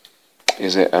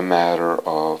 Is it a matter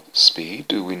of speed?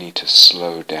 Do we need to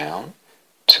slow down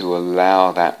to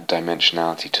allow that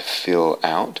dimensionality to fill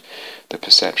out, the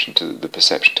perception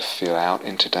to fill out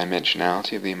into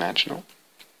dimensionality of the imaginal?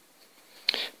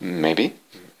 Maybe,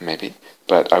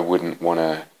 but I wouldn't want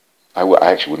to. I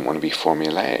actually wouldn't want to be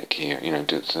formulaic here.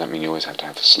 Does that mean you always have to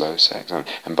have slow sex?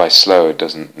 And by slow, it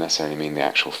doesn't necessarily mean the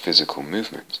actual physical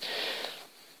movements.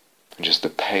 Just the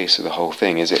pace of the whole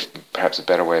thing. Is it perhaps a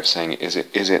better way of saying it? Is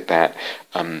it that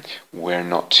we're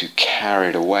not too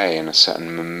carried away in a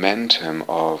certain momentum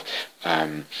of,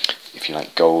 if you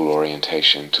like, goal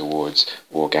orientation towards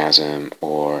orgasm,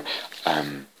 or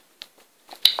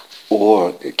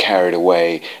carried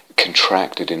away,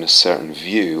 contracted in a certain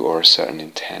view or a certain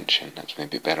intention? That's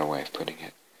maybe a better way of putting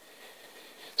it.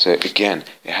 So again,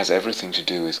 it has everything to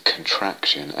do with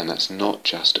contraction, and that's not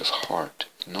just of heart.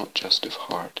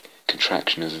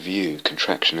 Contraction of view,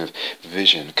 contraction of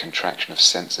vision, contraction of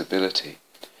sensibility.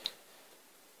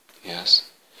 Yes?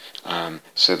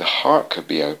 So the heart could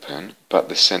be open, but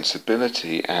the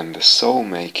sensibility and the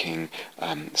soul-making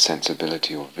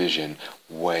sensibility or vision,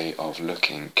 way of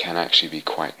looking, can actually be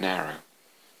quite narrow.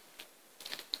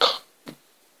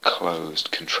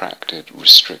 Closed, contracted,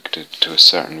 restricted to a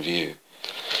certain view.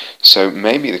 So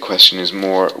maybe the question is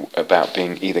more about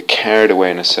being either carried away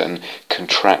in a certain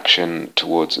contraction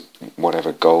towards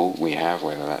whatever goal we have,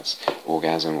 whether that's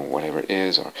orgasm or whatever it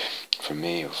is, or for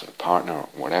me or for the partner or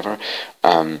whatever,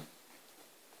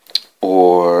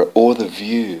 or the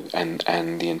view and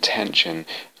the intention,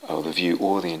 or the view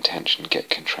or the intention get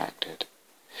contracted.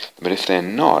 But if they're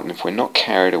not, and if we're not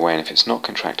carried away, and if it's not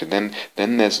contracted, then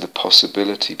there's the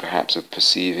possibility, perhaps, of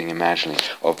perceiving, imagining,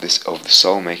 of the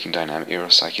soul-making dynamic,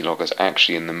 eros, psyche, logos,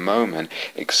 actually in the moment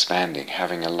expanding,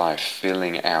 having a life,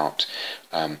 filling out,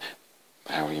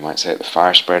 how you might say it, the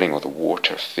fire spreading, or the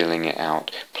water filling it out,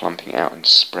 plumping out and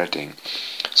spreading,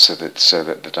 so that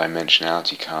the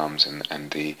dimensionality comes,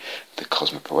 and the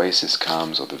cosmopoesis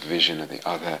comes, or the vision of the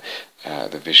other,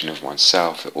 the vision of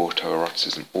oneself, the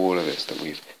autoeroticism, all of this that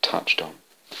we've touched on.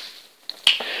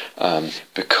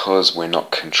 Because we're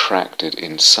not contracted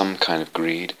in some kind of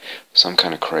greed, some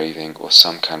kind of craving, or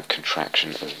some kind of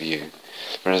contraction of view.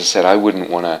 But as I said, I wouldn't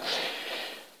want to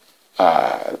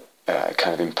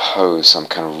kind of impose some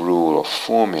kind of rule or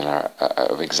formula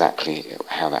of exactly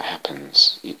how that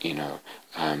happens,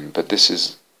 but this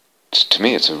is, to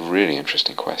me, it's a really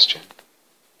interesting question.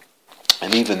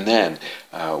 And even then,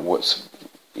 what's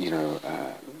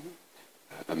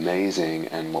amazing,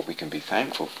 and what we can be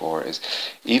thankful for, is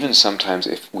even sometimes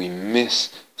if we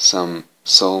miss some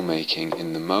soul-making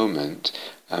in the moment,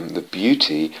 the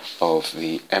beauty of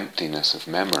the emptiness of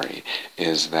memory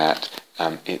is that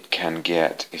it can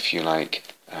get, if you like,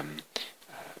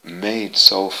 made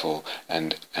soulful,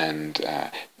 and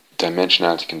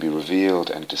dimensionality can be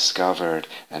revealed and discovered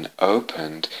and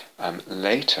opened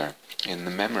later in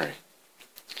the memory,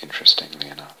 interestingly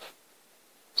enough.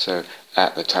 So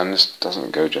at the time, this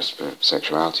doesn't go just for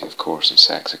sexuality, of course, and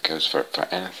sex, it goes for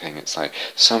anything. It's like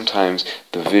sometimes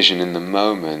the vision in the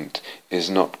moment is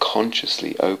not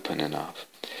consciously open enough,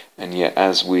 and yet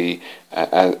as the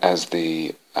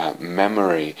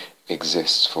memory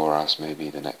exists for us, maybe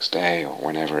the next day or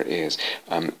whenever it is,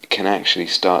 can actually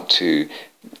start to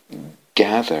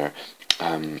gather,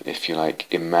 if you like,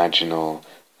 imaginal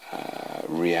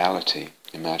reality,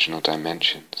 imaginal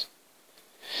dimensions.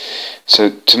 So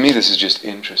to me, this is just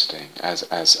interesting as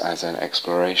an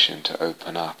exploration to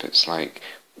open up. It's like,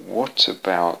 what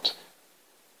about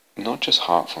not just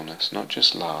heartfulness, not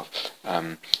just love,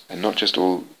 and not just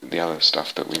all the other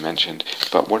stuff that we mentioned,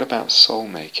 but what about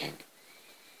soul-making?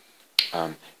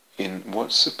 In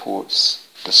what supports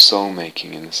the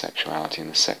soul-making in the sexuality,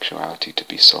 and the sexuality to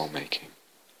be soul-making?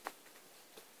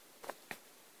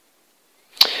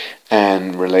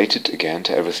 And related again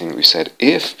to everything that we said,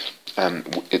 if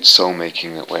it's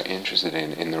soul-making that we're interested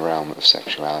in the realm of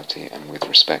sexuality and with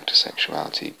respect to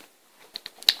sexuality,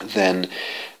 then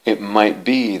it might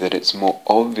be that it's more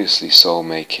obviously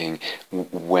soul-making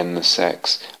when the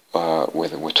sex,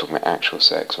 whether we're talking about actual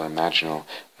sex or imaginal,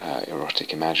 erotic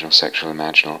imaginal, sexual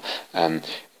imaginal,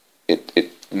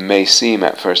 it may seem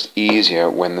at first easier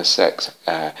when the sex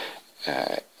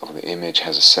or the image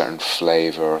has a certain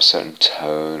flavor or a certain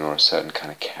tone or a certain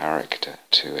kind of character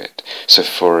to it. So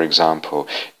for example,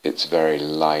 it's very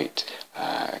light,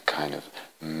 kind of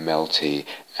melty,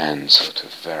 and sort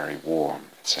of very warm,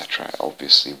 etc.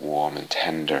 Obviously warm and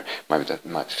tender.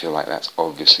 Might feel like that's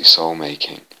obviously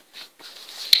soul-making.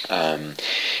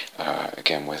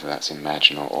 Again, whether that's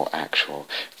imaginal or actual.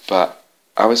 But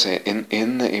I would say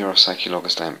in the Eros Psyche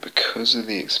Logos dynamic, because of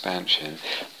the expansion,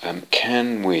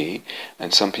 can we,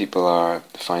 and some people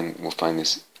will find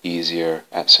this easier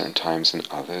at certain times than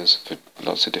others for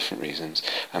lots of different reasons,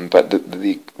 but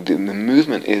the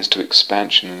movement is to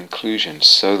expansion and inclusion,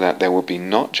 so that there will be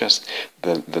not just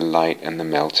the light and the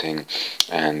melting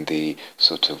and the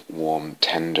sort of warm,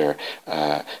 tender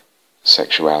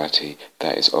sexuality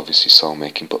that is obviously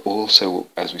soul-making, but also,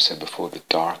 as we said before, the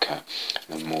darker,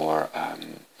 the more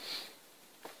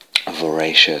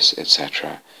voracious,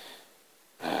 etc.,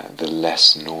 the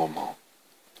less normal.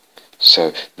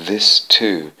 So this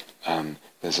too,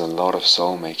 there's a lot of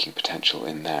soul-making potential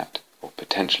in that, or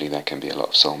potentially there can be a lot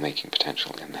of soul-making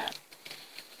potential in that.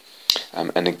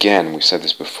 And again, we've said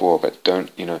this before, but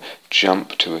don't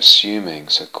jump to assuming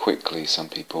so quickly. Some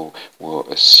people will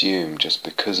assume, just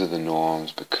because of the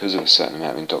norms, because of a certain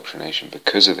amount of indoctrination,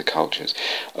 because of the cultures,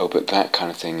 but that kind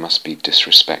of thing must be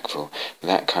disrespectful.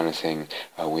 That kind of thing,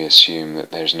 we assume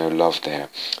that there's no love there.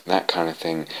 That kind of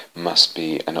thing must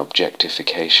be an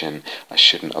objectification. I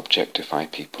shouldn't objectify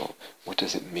people. What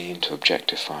does it mean to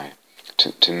objectify?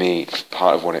 To me,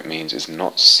 part of what it means is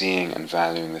not seeing and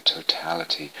valuing the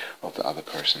totality of the other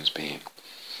person's being.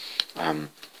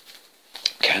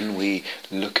 Can we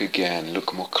look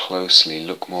more closely,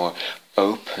 look more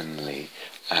openly,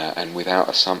 and without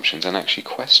assumptions, and actually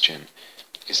question,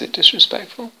 is it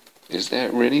disrespectful? Is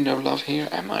there really no love here?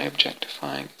 Am I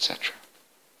objectifying, etc.?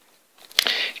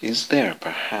 Is there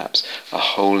perhaps a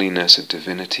holiness, a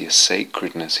divinity, a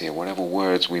sacredness here, whatever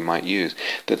words we might use,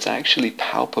 that's actually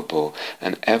palpable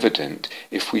and evident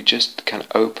if we just can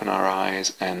open our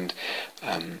eyes and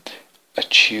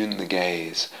attune the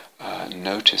gaze,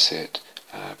 notice it,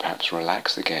 perhaps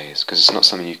relax the gaze, because it's not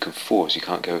something you can force. You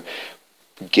can't go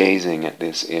gazing at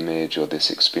this image or this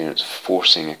experience,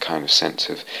 forcing a kind of sense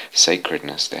of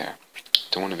sacredness there.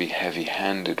 Don't want to be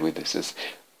heavy-handed with this.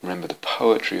 Remember the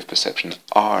poetry of perception, the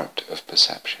art of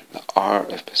perception, the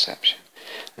art of perception.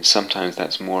 And sometimes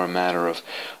that's more a matter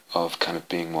of kind of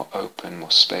being more open,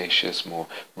 more spacious, more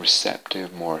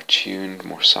receptive, more attuned,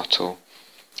 more subtle,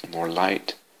 more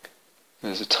light.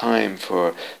 There's a time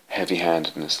for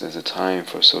heavy-handedness, there's a time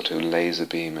for sort of laser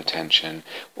beam attention,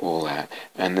 all that.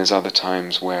 And there's other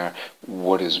times where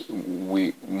more is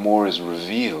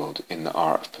revealed in the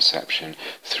art of perception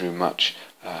through much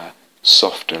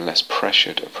softer, less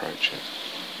pressured approaches.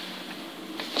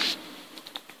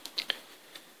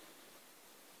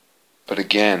 But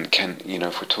again,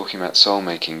 if we're talking about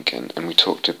soul-making, and we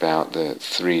talked about the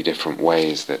three different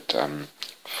ways that,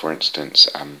 for instance,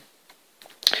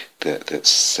 the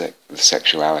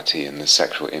sexuality and the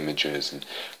sexual images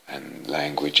and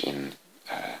language in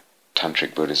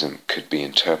Tantric Buddhism could be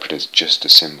interpreted as just a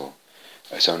symbol.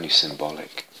 It's only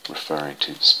symbolic, referring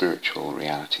to spiritual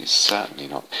realities, certainly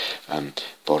not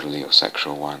bodily or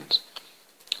sexual ones,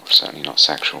 or certainly not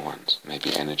sexual ones,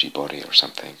 maybe energy body or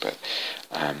something, but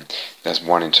there's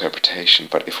one interpretation.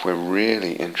 But if we're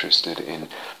really interested in,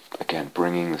 again,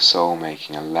 bringing the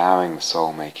soul-making, allowing the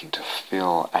soul-making to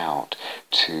fill out,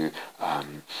 to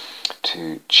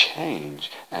change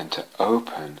and to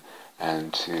open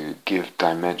and to give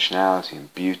dimensionality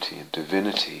and beauty and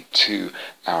divinity to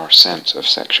our sense of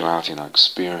sexuality and our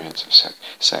experience of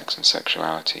sex and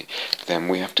sexuality, then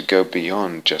we have to go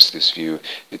beyond just this view,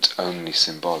 it's only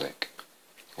symbolic.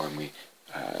 When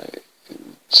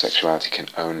sexuality can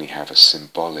only have a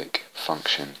symbolic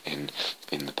function in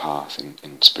the path,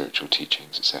 in spiritual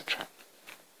teachings, etc.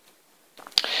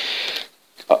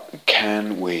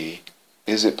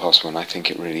 Is it possible, and I think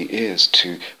it really is,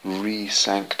 to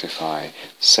re-sanctify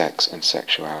sex and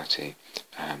sexuality?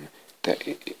 That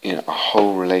in a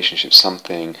whole relationship,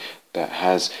 something that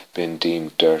has been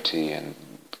deemed dirty and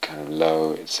kind of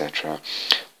low, etc.,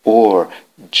 or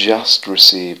just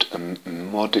received a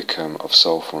modicum of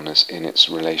soulfulness in its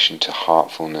relation to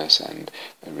heartfulness and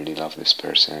I really love this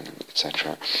person,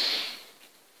 etc.,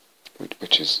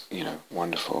 which is,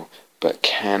 wonderful, but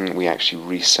can we actually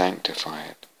re-sanctify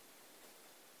it?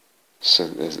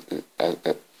 So, as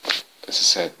I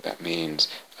said, that means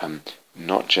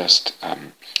not just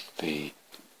the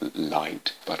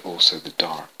light, but also the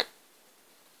dark.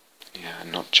 Yeah,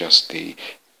 not just the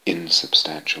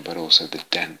insubstantial, but also the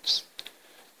dense.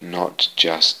 Not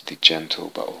just the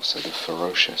gentle, but also the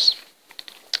ferocious.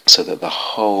 So that the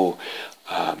whole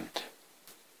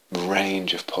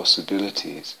range of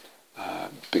possibilities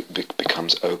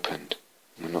becomes opened.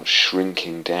 We're not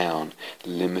shrinking down,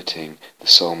 limiting the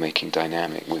soul-making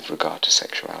dynamic with regard to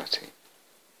sexuality.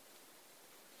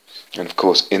 And of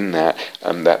course, in that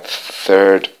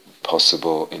third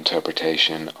possible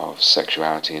interpretation of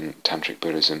sexuality in Tantric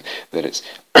Buddhism that it's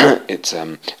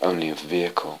only a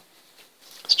vehicle.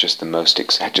 It's just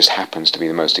it just happens to be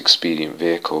the most expedient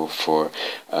vehicle for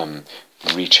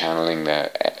rechanneling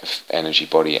the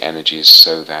body energies,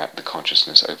 so that the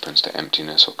consciousness opens to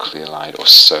emptiness or clear light, or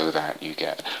so that you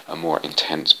get a more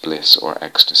intense bliss or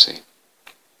ecstasy.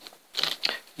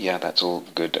 Yeah, that's all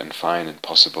good and fine and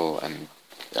possible, and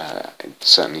it's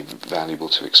certainly valuable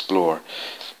to explore,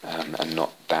 and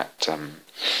not that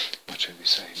what should we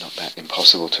say? Not that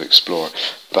impossible to explore,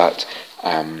 but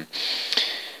in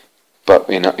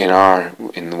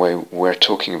the way we're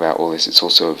talking about all this, it's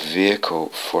also a vehicle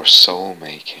for soul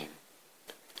making,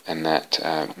 and that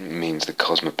means the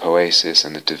cosmopoesis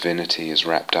and the divinity is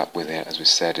wrapped up with it, as we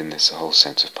said, in this whole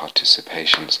sense of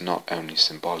participation. It's not only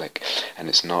symbolic, and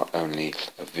it's not only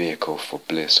a vehicle for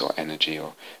bliss or energy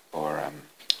or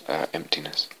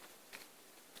emptiness.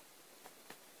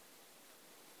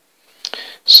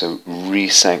 So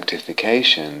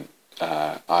re-sanctification,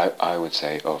 I would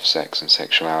say, of sex and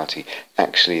sexuality,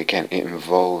 actually, again, it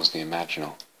involves the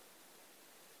imaginal.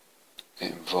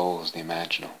 It involves the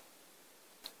imaginal.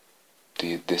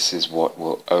 This is what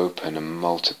will open a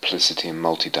multiplicity and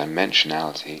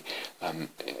multidimensionality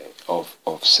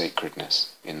of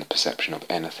sacredness in the perception of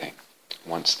anything.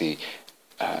 Once the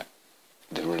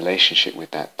relationship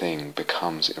with that thing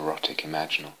becomes erotic,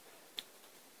 imaginal.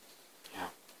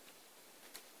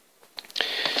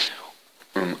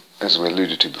 Yeah. As we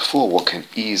alluded to before, what can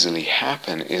easily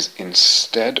happen is,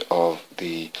 instead of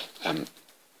the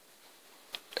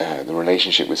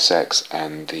relationship with sex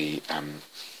and the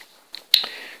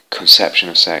conception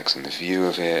of sex and the view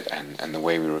of it and the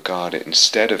way we regard it,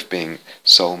 instead of being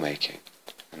soul-making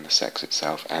and the sex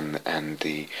itself and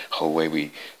the whole way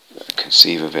we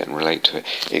conceive of it and relate to it,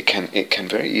 it can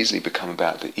very easily become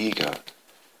about the ego.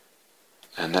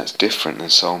 And that's different than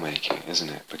soul-making, isn't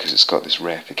it? Because it's got this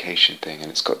reification thing,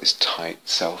 and it's got this tight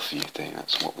self-view thing.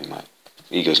 That's what we might...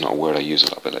 Ego's not a word I use a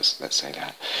lot, but let's say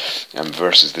that.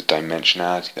 Versus the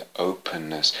dimensionality, the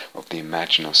openness of the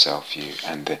imaginal self-view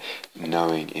and the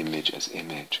knowing image as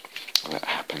image that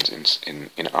happens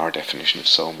in our definition of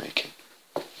soul-making.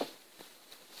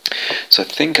 So I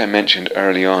think I mentioned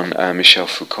early on Michel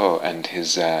Foucault and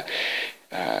his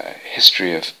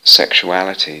history of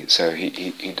sexuality. So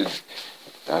he did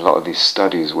a lot of these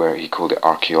studies where he called it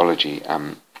archaeology,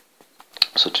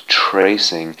 sort of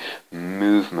tracing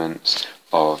movements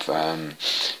of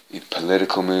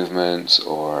political movements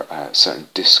or certain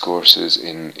discourses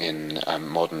in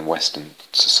modern Western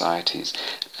societies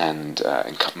and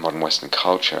in modern Western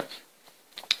culture,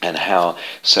 and how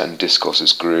certain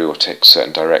discourses grew or took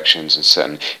certain directions, and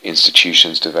certain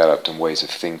institutions developed, and ways of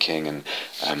thinking, and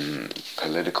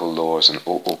political laws, and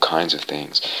all kinds of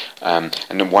things. And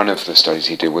then one of the studies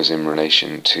he did was in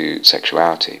relation to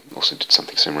sexuality. Also did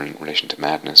something similar in relation to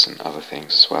madness and other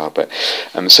things as well. But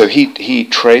so he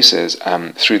traces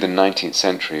through the 19th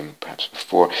century, and perhaps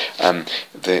before,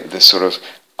 the sort of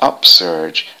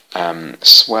upsurge,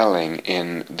 swelling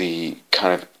in the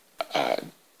kind of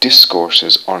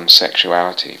discourses on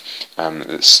sexuality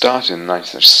that started in the 19th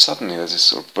century. Suddenly there's this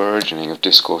sort of burgeoning of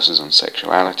discourses on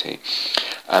sexuality,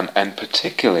 and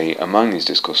particularly among these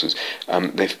discourses,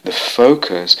 the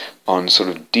focus on sort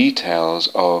of details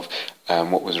of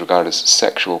what was regarded as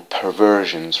sexual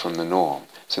perversions from the norm.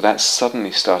 So that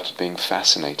suddenly started being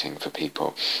fascinating for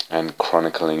people, and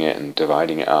chronicling it and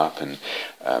dividing it up and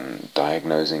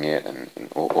diagnosing it and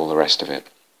all the rest of it.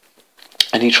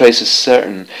 And he traces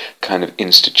certain kind of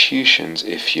institutions,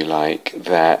 if you like,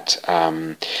 that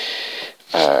kind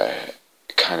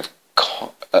of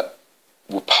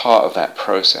were part of that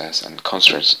process and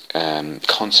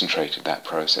concentrated that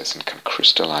process and kind of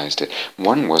crystallized it.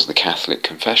 One was the Catholic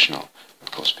confessional.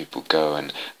 Of course, people go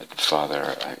and,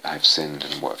 Father, I've sinned,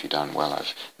 and what have you done? Well,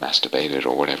 I've masturbated,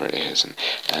 or whatever it is,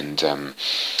 and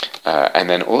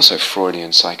then also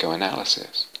Freudian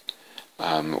psychoanalysis.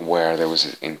 Where there was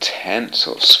an intense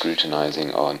sort of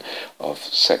scrutinizing of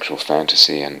sexual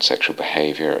fantasy and sexual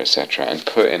behavior, etc., and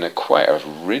put in quite a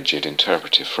rigid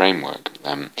interpretive framework,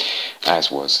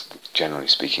 as was, generally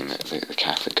speaking, the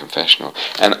Catholic confessional,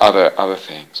 and other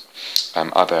things,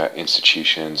 other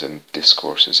institutions and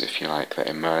discourses, if you like, that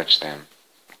emerged then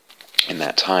in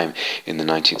that time in the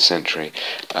 19th century.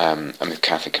 I mean, the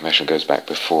Catholic confessional goes back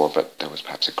before, but there was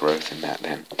perhaps a growth in that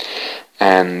then.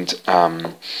 And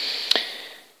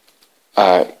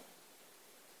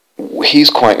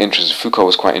Foucault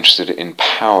was quite interested in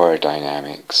power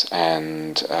dynamics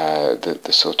and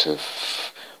the sort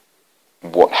of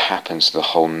what happens to the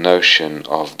whole notion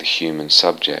of the human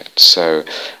subject. So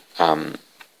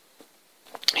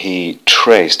he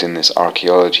traced in this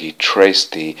archaeology, he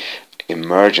traced the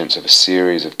emergence of a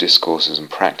series of discourses and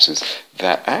practices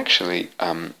that actually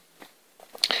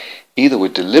either were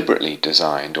deliberately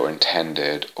designed or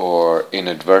intended or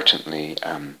inadvertently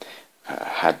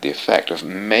had the effect of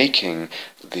making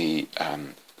the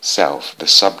self the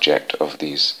subject of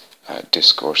these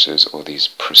discourses or these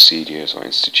procedures or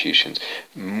institutions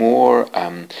more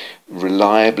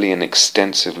reliably and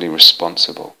extensively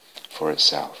responsible for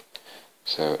itself.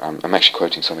 So I'm actually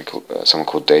quoting someone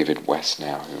called David West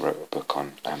now, who wrote a book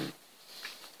on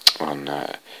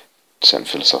certain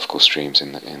philosophical streams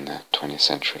in the 20th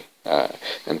century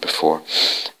and before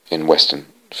in Western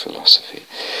philosophy.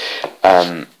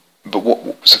 So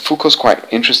Foucault's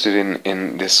quite interested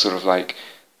in this sort of like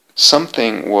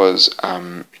something was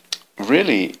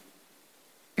really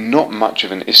not much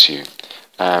of an issue.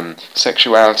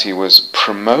 Sexuality was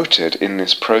promoted in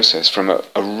this process from a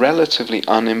relatively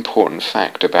unimportant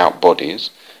fact about bodies,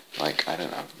 like, I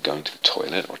don't know, going to the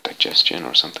toilet or digestion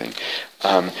or something,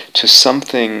 to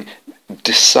something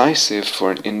decisive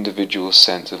for an individual's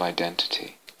sense of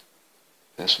identity.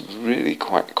 That's really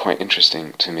quite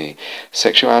interesting to me.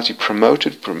 Sexuality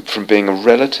promoted from being a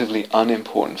relatively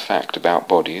unimportant fact about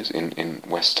bodies in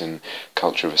Western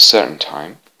culture of a certain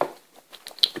time,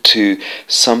 to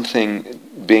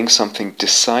being something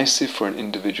decisive for an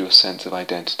individual's sense of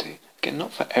identity. Again,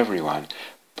 not for everyone,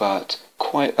 but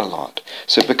quite a lot.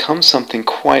 So it becomes something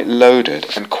quite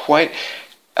loaded and quite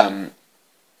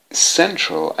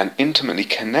central and intimately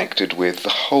connected with the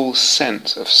whole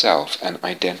sense of self and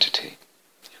identity.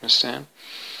 You understand?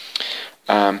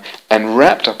 And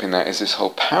wrapped up in that is this whole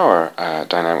power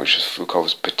dynamic, which Foucault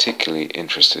was particularly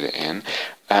interested in,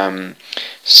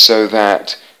 so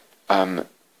that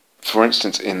for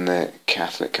instance, in the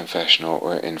Catholic confessional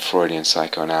or in Freudian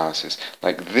psychoanalysis,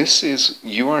 like, this is,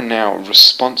 you are now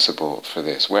responsible for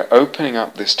this. We're opening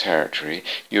up this territory.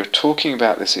 You're talking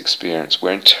about this experience.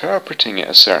 We're interpreting it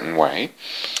a certain way.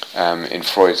 In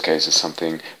Freud's case, it's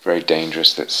something very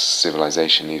dangerous that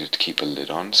civilization needed to keep a lid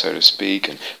on, so to speak,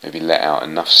 and maybe let out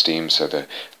enough steam so the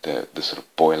sort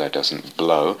of boiler doesn't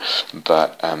blow.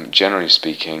 But generally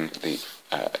speaking, the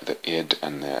id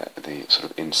and the sort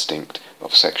of instinct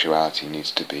of sexuality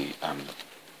needs to be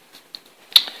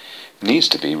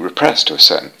repressed to a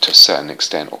certain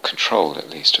extent, or controlled at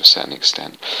least to a certain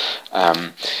extent.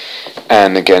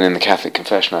 And again, in the Catholic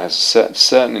confessional, it has a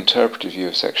certain interpretive view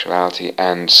of sexuality,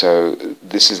 and so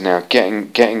this is now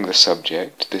getting the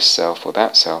subject, this self or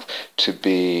that self, to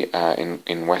be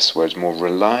in West's words, more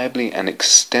reliably and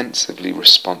extensively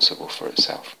responsible for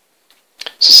itself.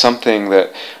 So something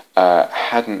that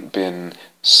hadn't been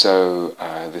so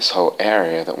this whole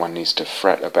area that one needs to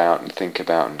fret about and think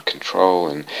about and control,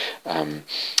 and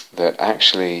that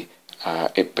actually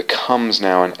it becomes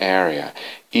now an area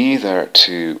either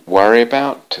to worry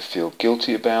about, to feel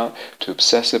guilty about, to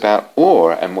obsess about,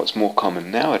 or, and what's more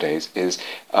common nowadays, is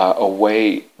a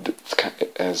way that's,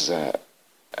 as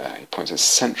he points out,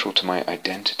 central to my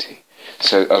identity.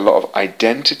 So a lot of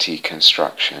identity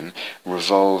construction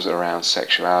revolves around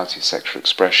sexuality, sexual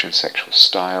expression, sexual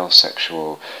style,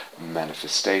 sexual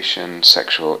manifestation,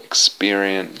 sexual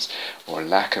experience or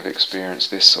lack of experience,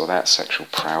 this or that, sexual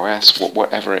prowess,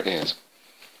 whatever it is.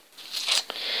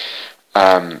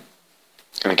 And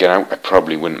again, I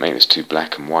probably wouldn't make this too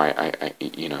black and white.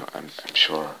 I'm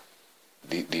sure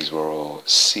these were all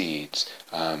seeds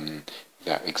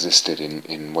that existed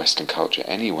in Western culture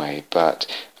anyway, but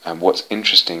what's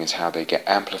interesting is how they get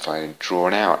amplified and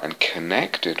drawn out and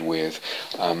connected with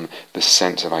the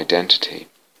sense of identity.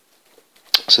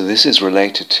 So this is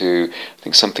related to, I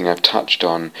think, something I've touched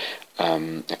on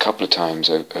a couple of times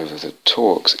over the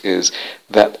talks, is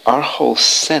that our whole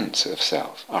sense of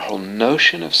self, our whole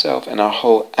notion of self, and our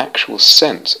whole actual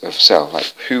sense of self,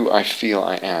 like who I feel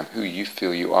I am, who you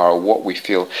feel you are, what we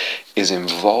feel is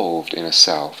involved in a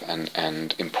self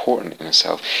and important in a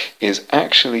self, is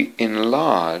actually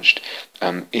enlarged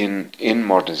in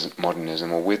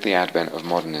modernism, or with the advent of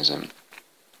modernism,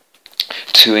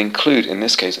 to include, in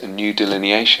this case, a new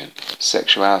delineation.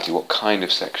 Sexuality, what kind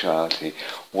of sexuality,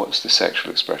 what's the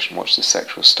sexual expression, what's the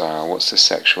sexual style, what's the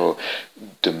sexual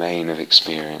domain of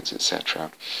experience,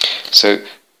 etc. So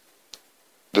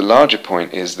the larger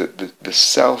point is that the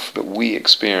self that we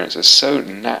experience is so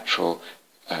natural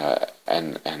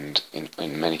and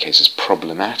in many cases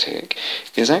problematic,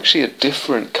 is actually a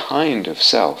different kind of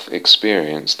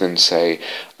self-experience than, say,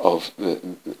 of that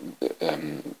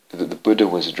the Buddha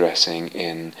was addressing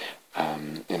in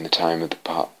the time of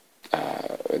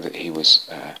that he was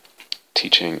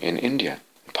teaching in India,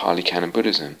 Pali Canon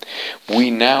Buddhism, we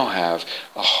now have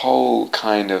a whole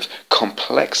kind of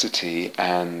complexity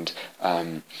and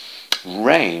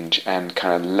range and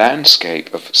kind of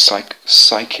landscape of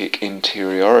psychic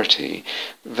interiority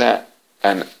that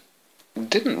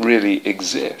didn't really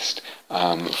exist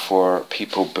for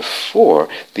people before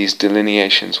these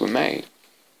delineations were made,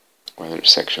 whether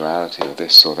it's sexuality or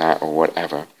this or that or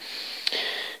whatever.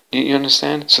 You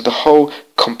understand? So the whole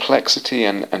complexity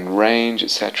and range,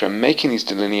 etc., making these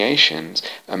delineations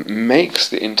makes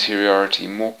the interiority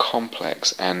more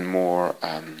complex and more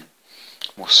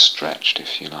stretched,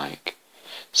 if you like.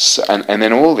 So, and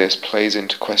then all this plays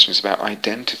into questions about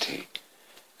identity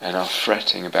and our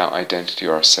fretting about identity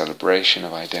or our celebration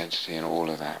of identity and all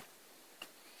of that.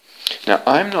 Now,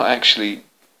 I'm not actually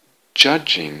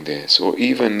judging this or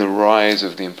even the rise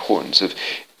of the importance of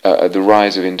the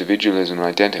rise of individualism and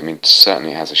identity. I mean, it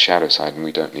certainly has a shadow side, and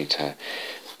we don't need to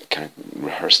kind of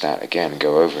rehearse that again and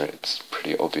go over it. It's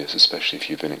pretty obvious, especially if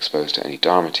you've been exposed to any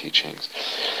Dharma teachings.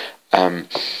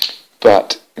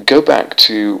 But go back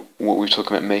to what we were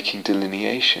talking about, making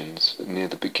delineations near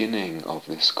the beginning of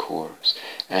this course.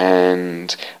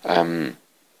 And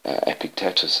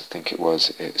Epictetus, I think it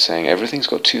was, saying everything's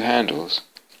got two handles,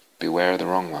 beware of the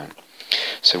wrong one.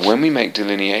 So when we make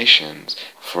delineations,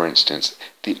 for instance,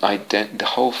 the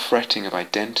whole fretting of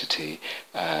identity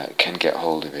can get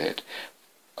hold of it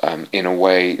in a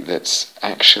way that's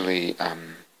actually,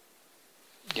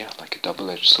 like a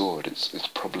double-edged sword. It's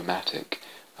problematic.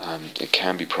 It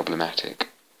can be problematic.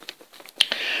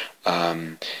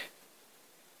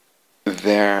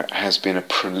 There has been a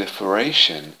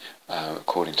proliferation,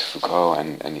 according to Foucault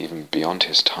and even beyond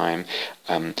his time,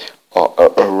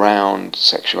 around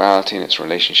sexuality and its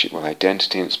relationship with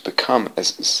identity, and it's become,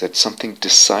 as I said, something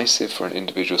decisive for an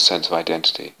individual's sense of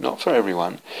identity. Not for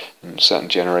everyone, and certain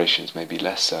generations maybe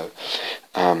less so,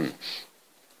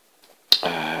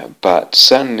 but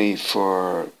certainly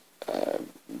for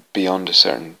beyond a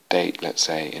certain date, let's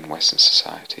say, in Western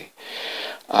society.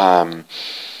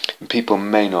 People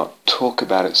may not talk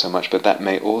about it so much, but that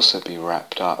may also be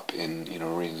wrapped up in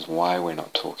reasons why we're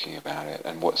not talking about it,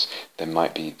 and there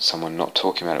might be someone not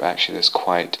talking about it. Actually,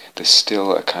 there's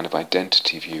still a kind of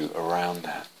identity view around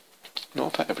that.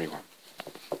 Not for everyone.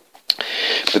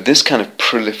 But this kind of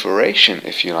proliferation,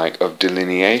 if you like, of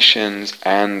delineations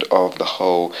and of the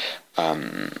whole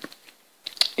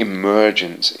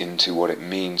emergence into what it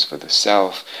means for the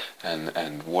self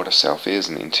and what a self is,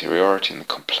 and the interiority and the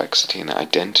complexity and the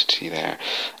identity there,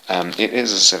 it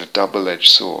is a sort of double-edged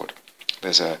sword.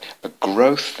 There's a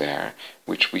growth there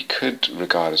which we could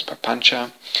regard as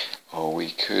papancha, or we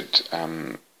could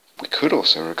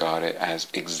also regard it as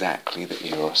exactly the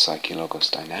eros psyche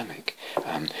logos dynamic,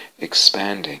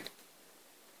 expanding.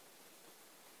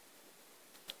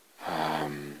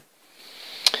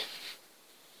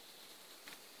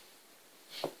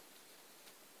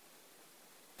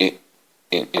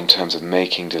 In terms of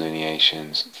making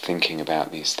delineations, thinking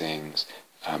about these things,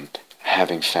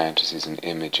 having fantasies and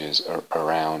images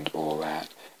around all that,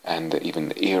 and even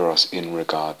the eros in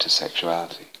regard to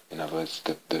sexuality. In other words,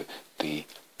 the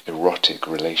erotic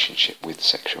relationship with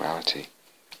sexuality,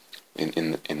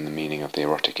 in the meaning of the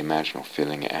erotic imaginal,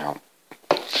 filling it out.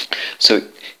 So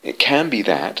it can be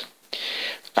that,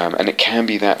 and it can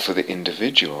be that for the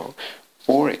individual,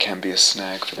 or it can be a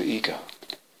snag for the ego.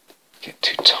 Get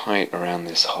too tight around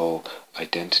this whole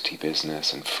identity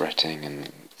business and fretting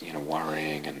and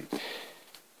worrying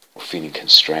or feeling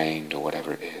constrained or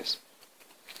whatever it is.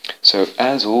 So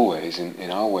as always in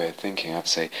our way of thinking, I'd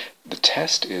say the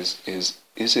test is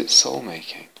it soul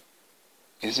making?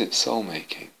 Is it soul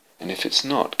making? And if it's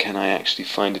not, can I actually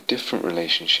find a different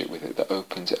relationship with it that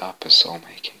opens it up as soul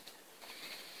making?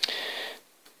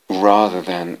 Rather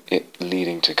than it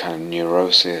leading to kind of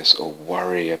neurosis or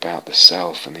worry about the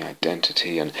self and the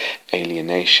identity and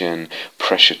alienation,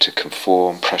 pressure to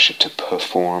conform, pressure to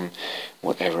perform,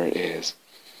 whatever it is,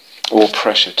 or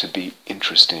pressure to be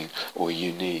interesting or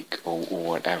unique or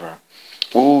whatever.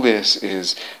 All this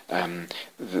is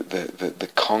the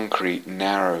concrete,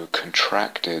 narrow,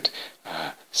 contracted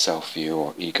self-view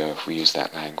or ego, if we use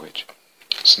that language.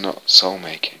 It's not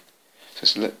soul-making.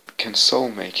 So can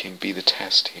soul-making be the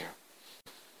test here?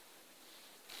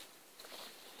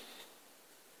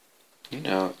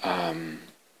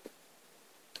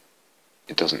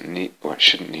 It doesn't need, or it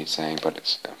shouldn't need saying, but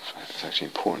it's actually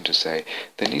important to say,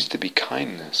 there needs to be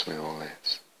kindness with all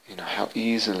this. How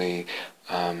easily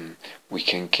we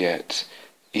can get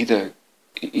either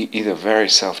very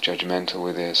self-judgmental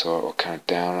with this, or kind of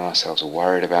down on ourselves, or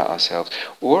worried about ourselves,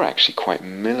 or actually quite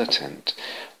militant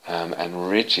and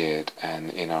rigid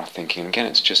and in our thinking. Again,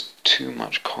 it's just too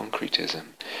much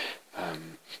concretism,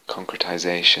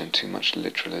 concretization, too much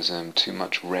literalism, too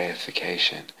much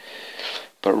reification.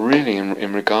 But really,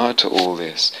 in regard to all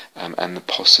this and the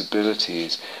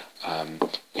possibilities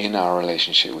in our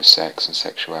relationship with sex and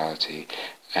sexuality,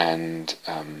 and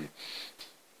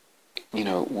we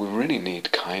really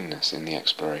need kindness in the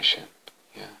exploration.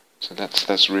 Yeah, so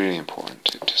that's really important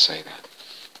to say that,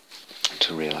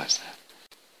 to realize that.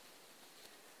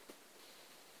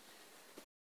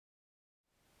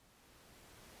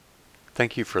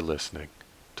 Thank you for listening.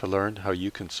 To learn how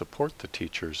you can support the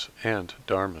teachers and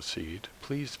Dharma Seed,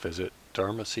 please visit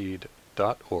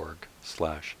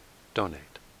dharmaseed.org/donate.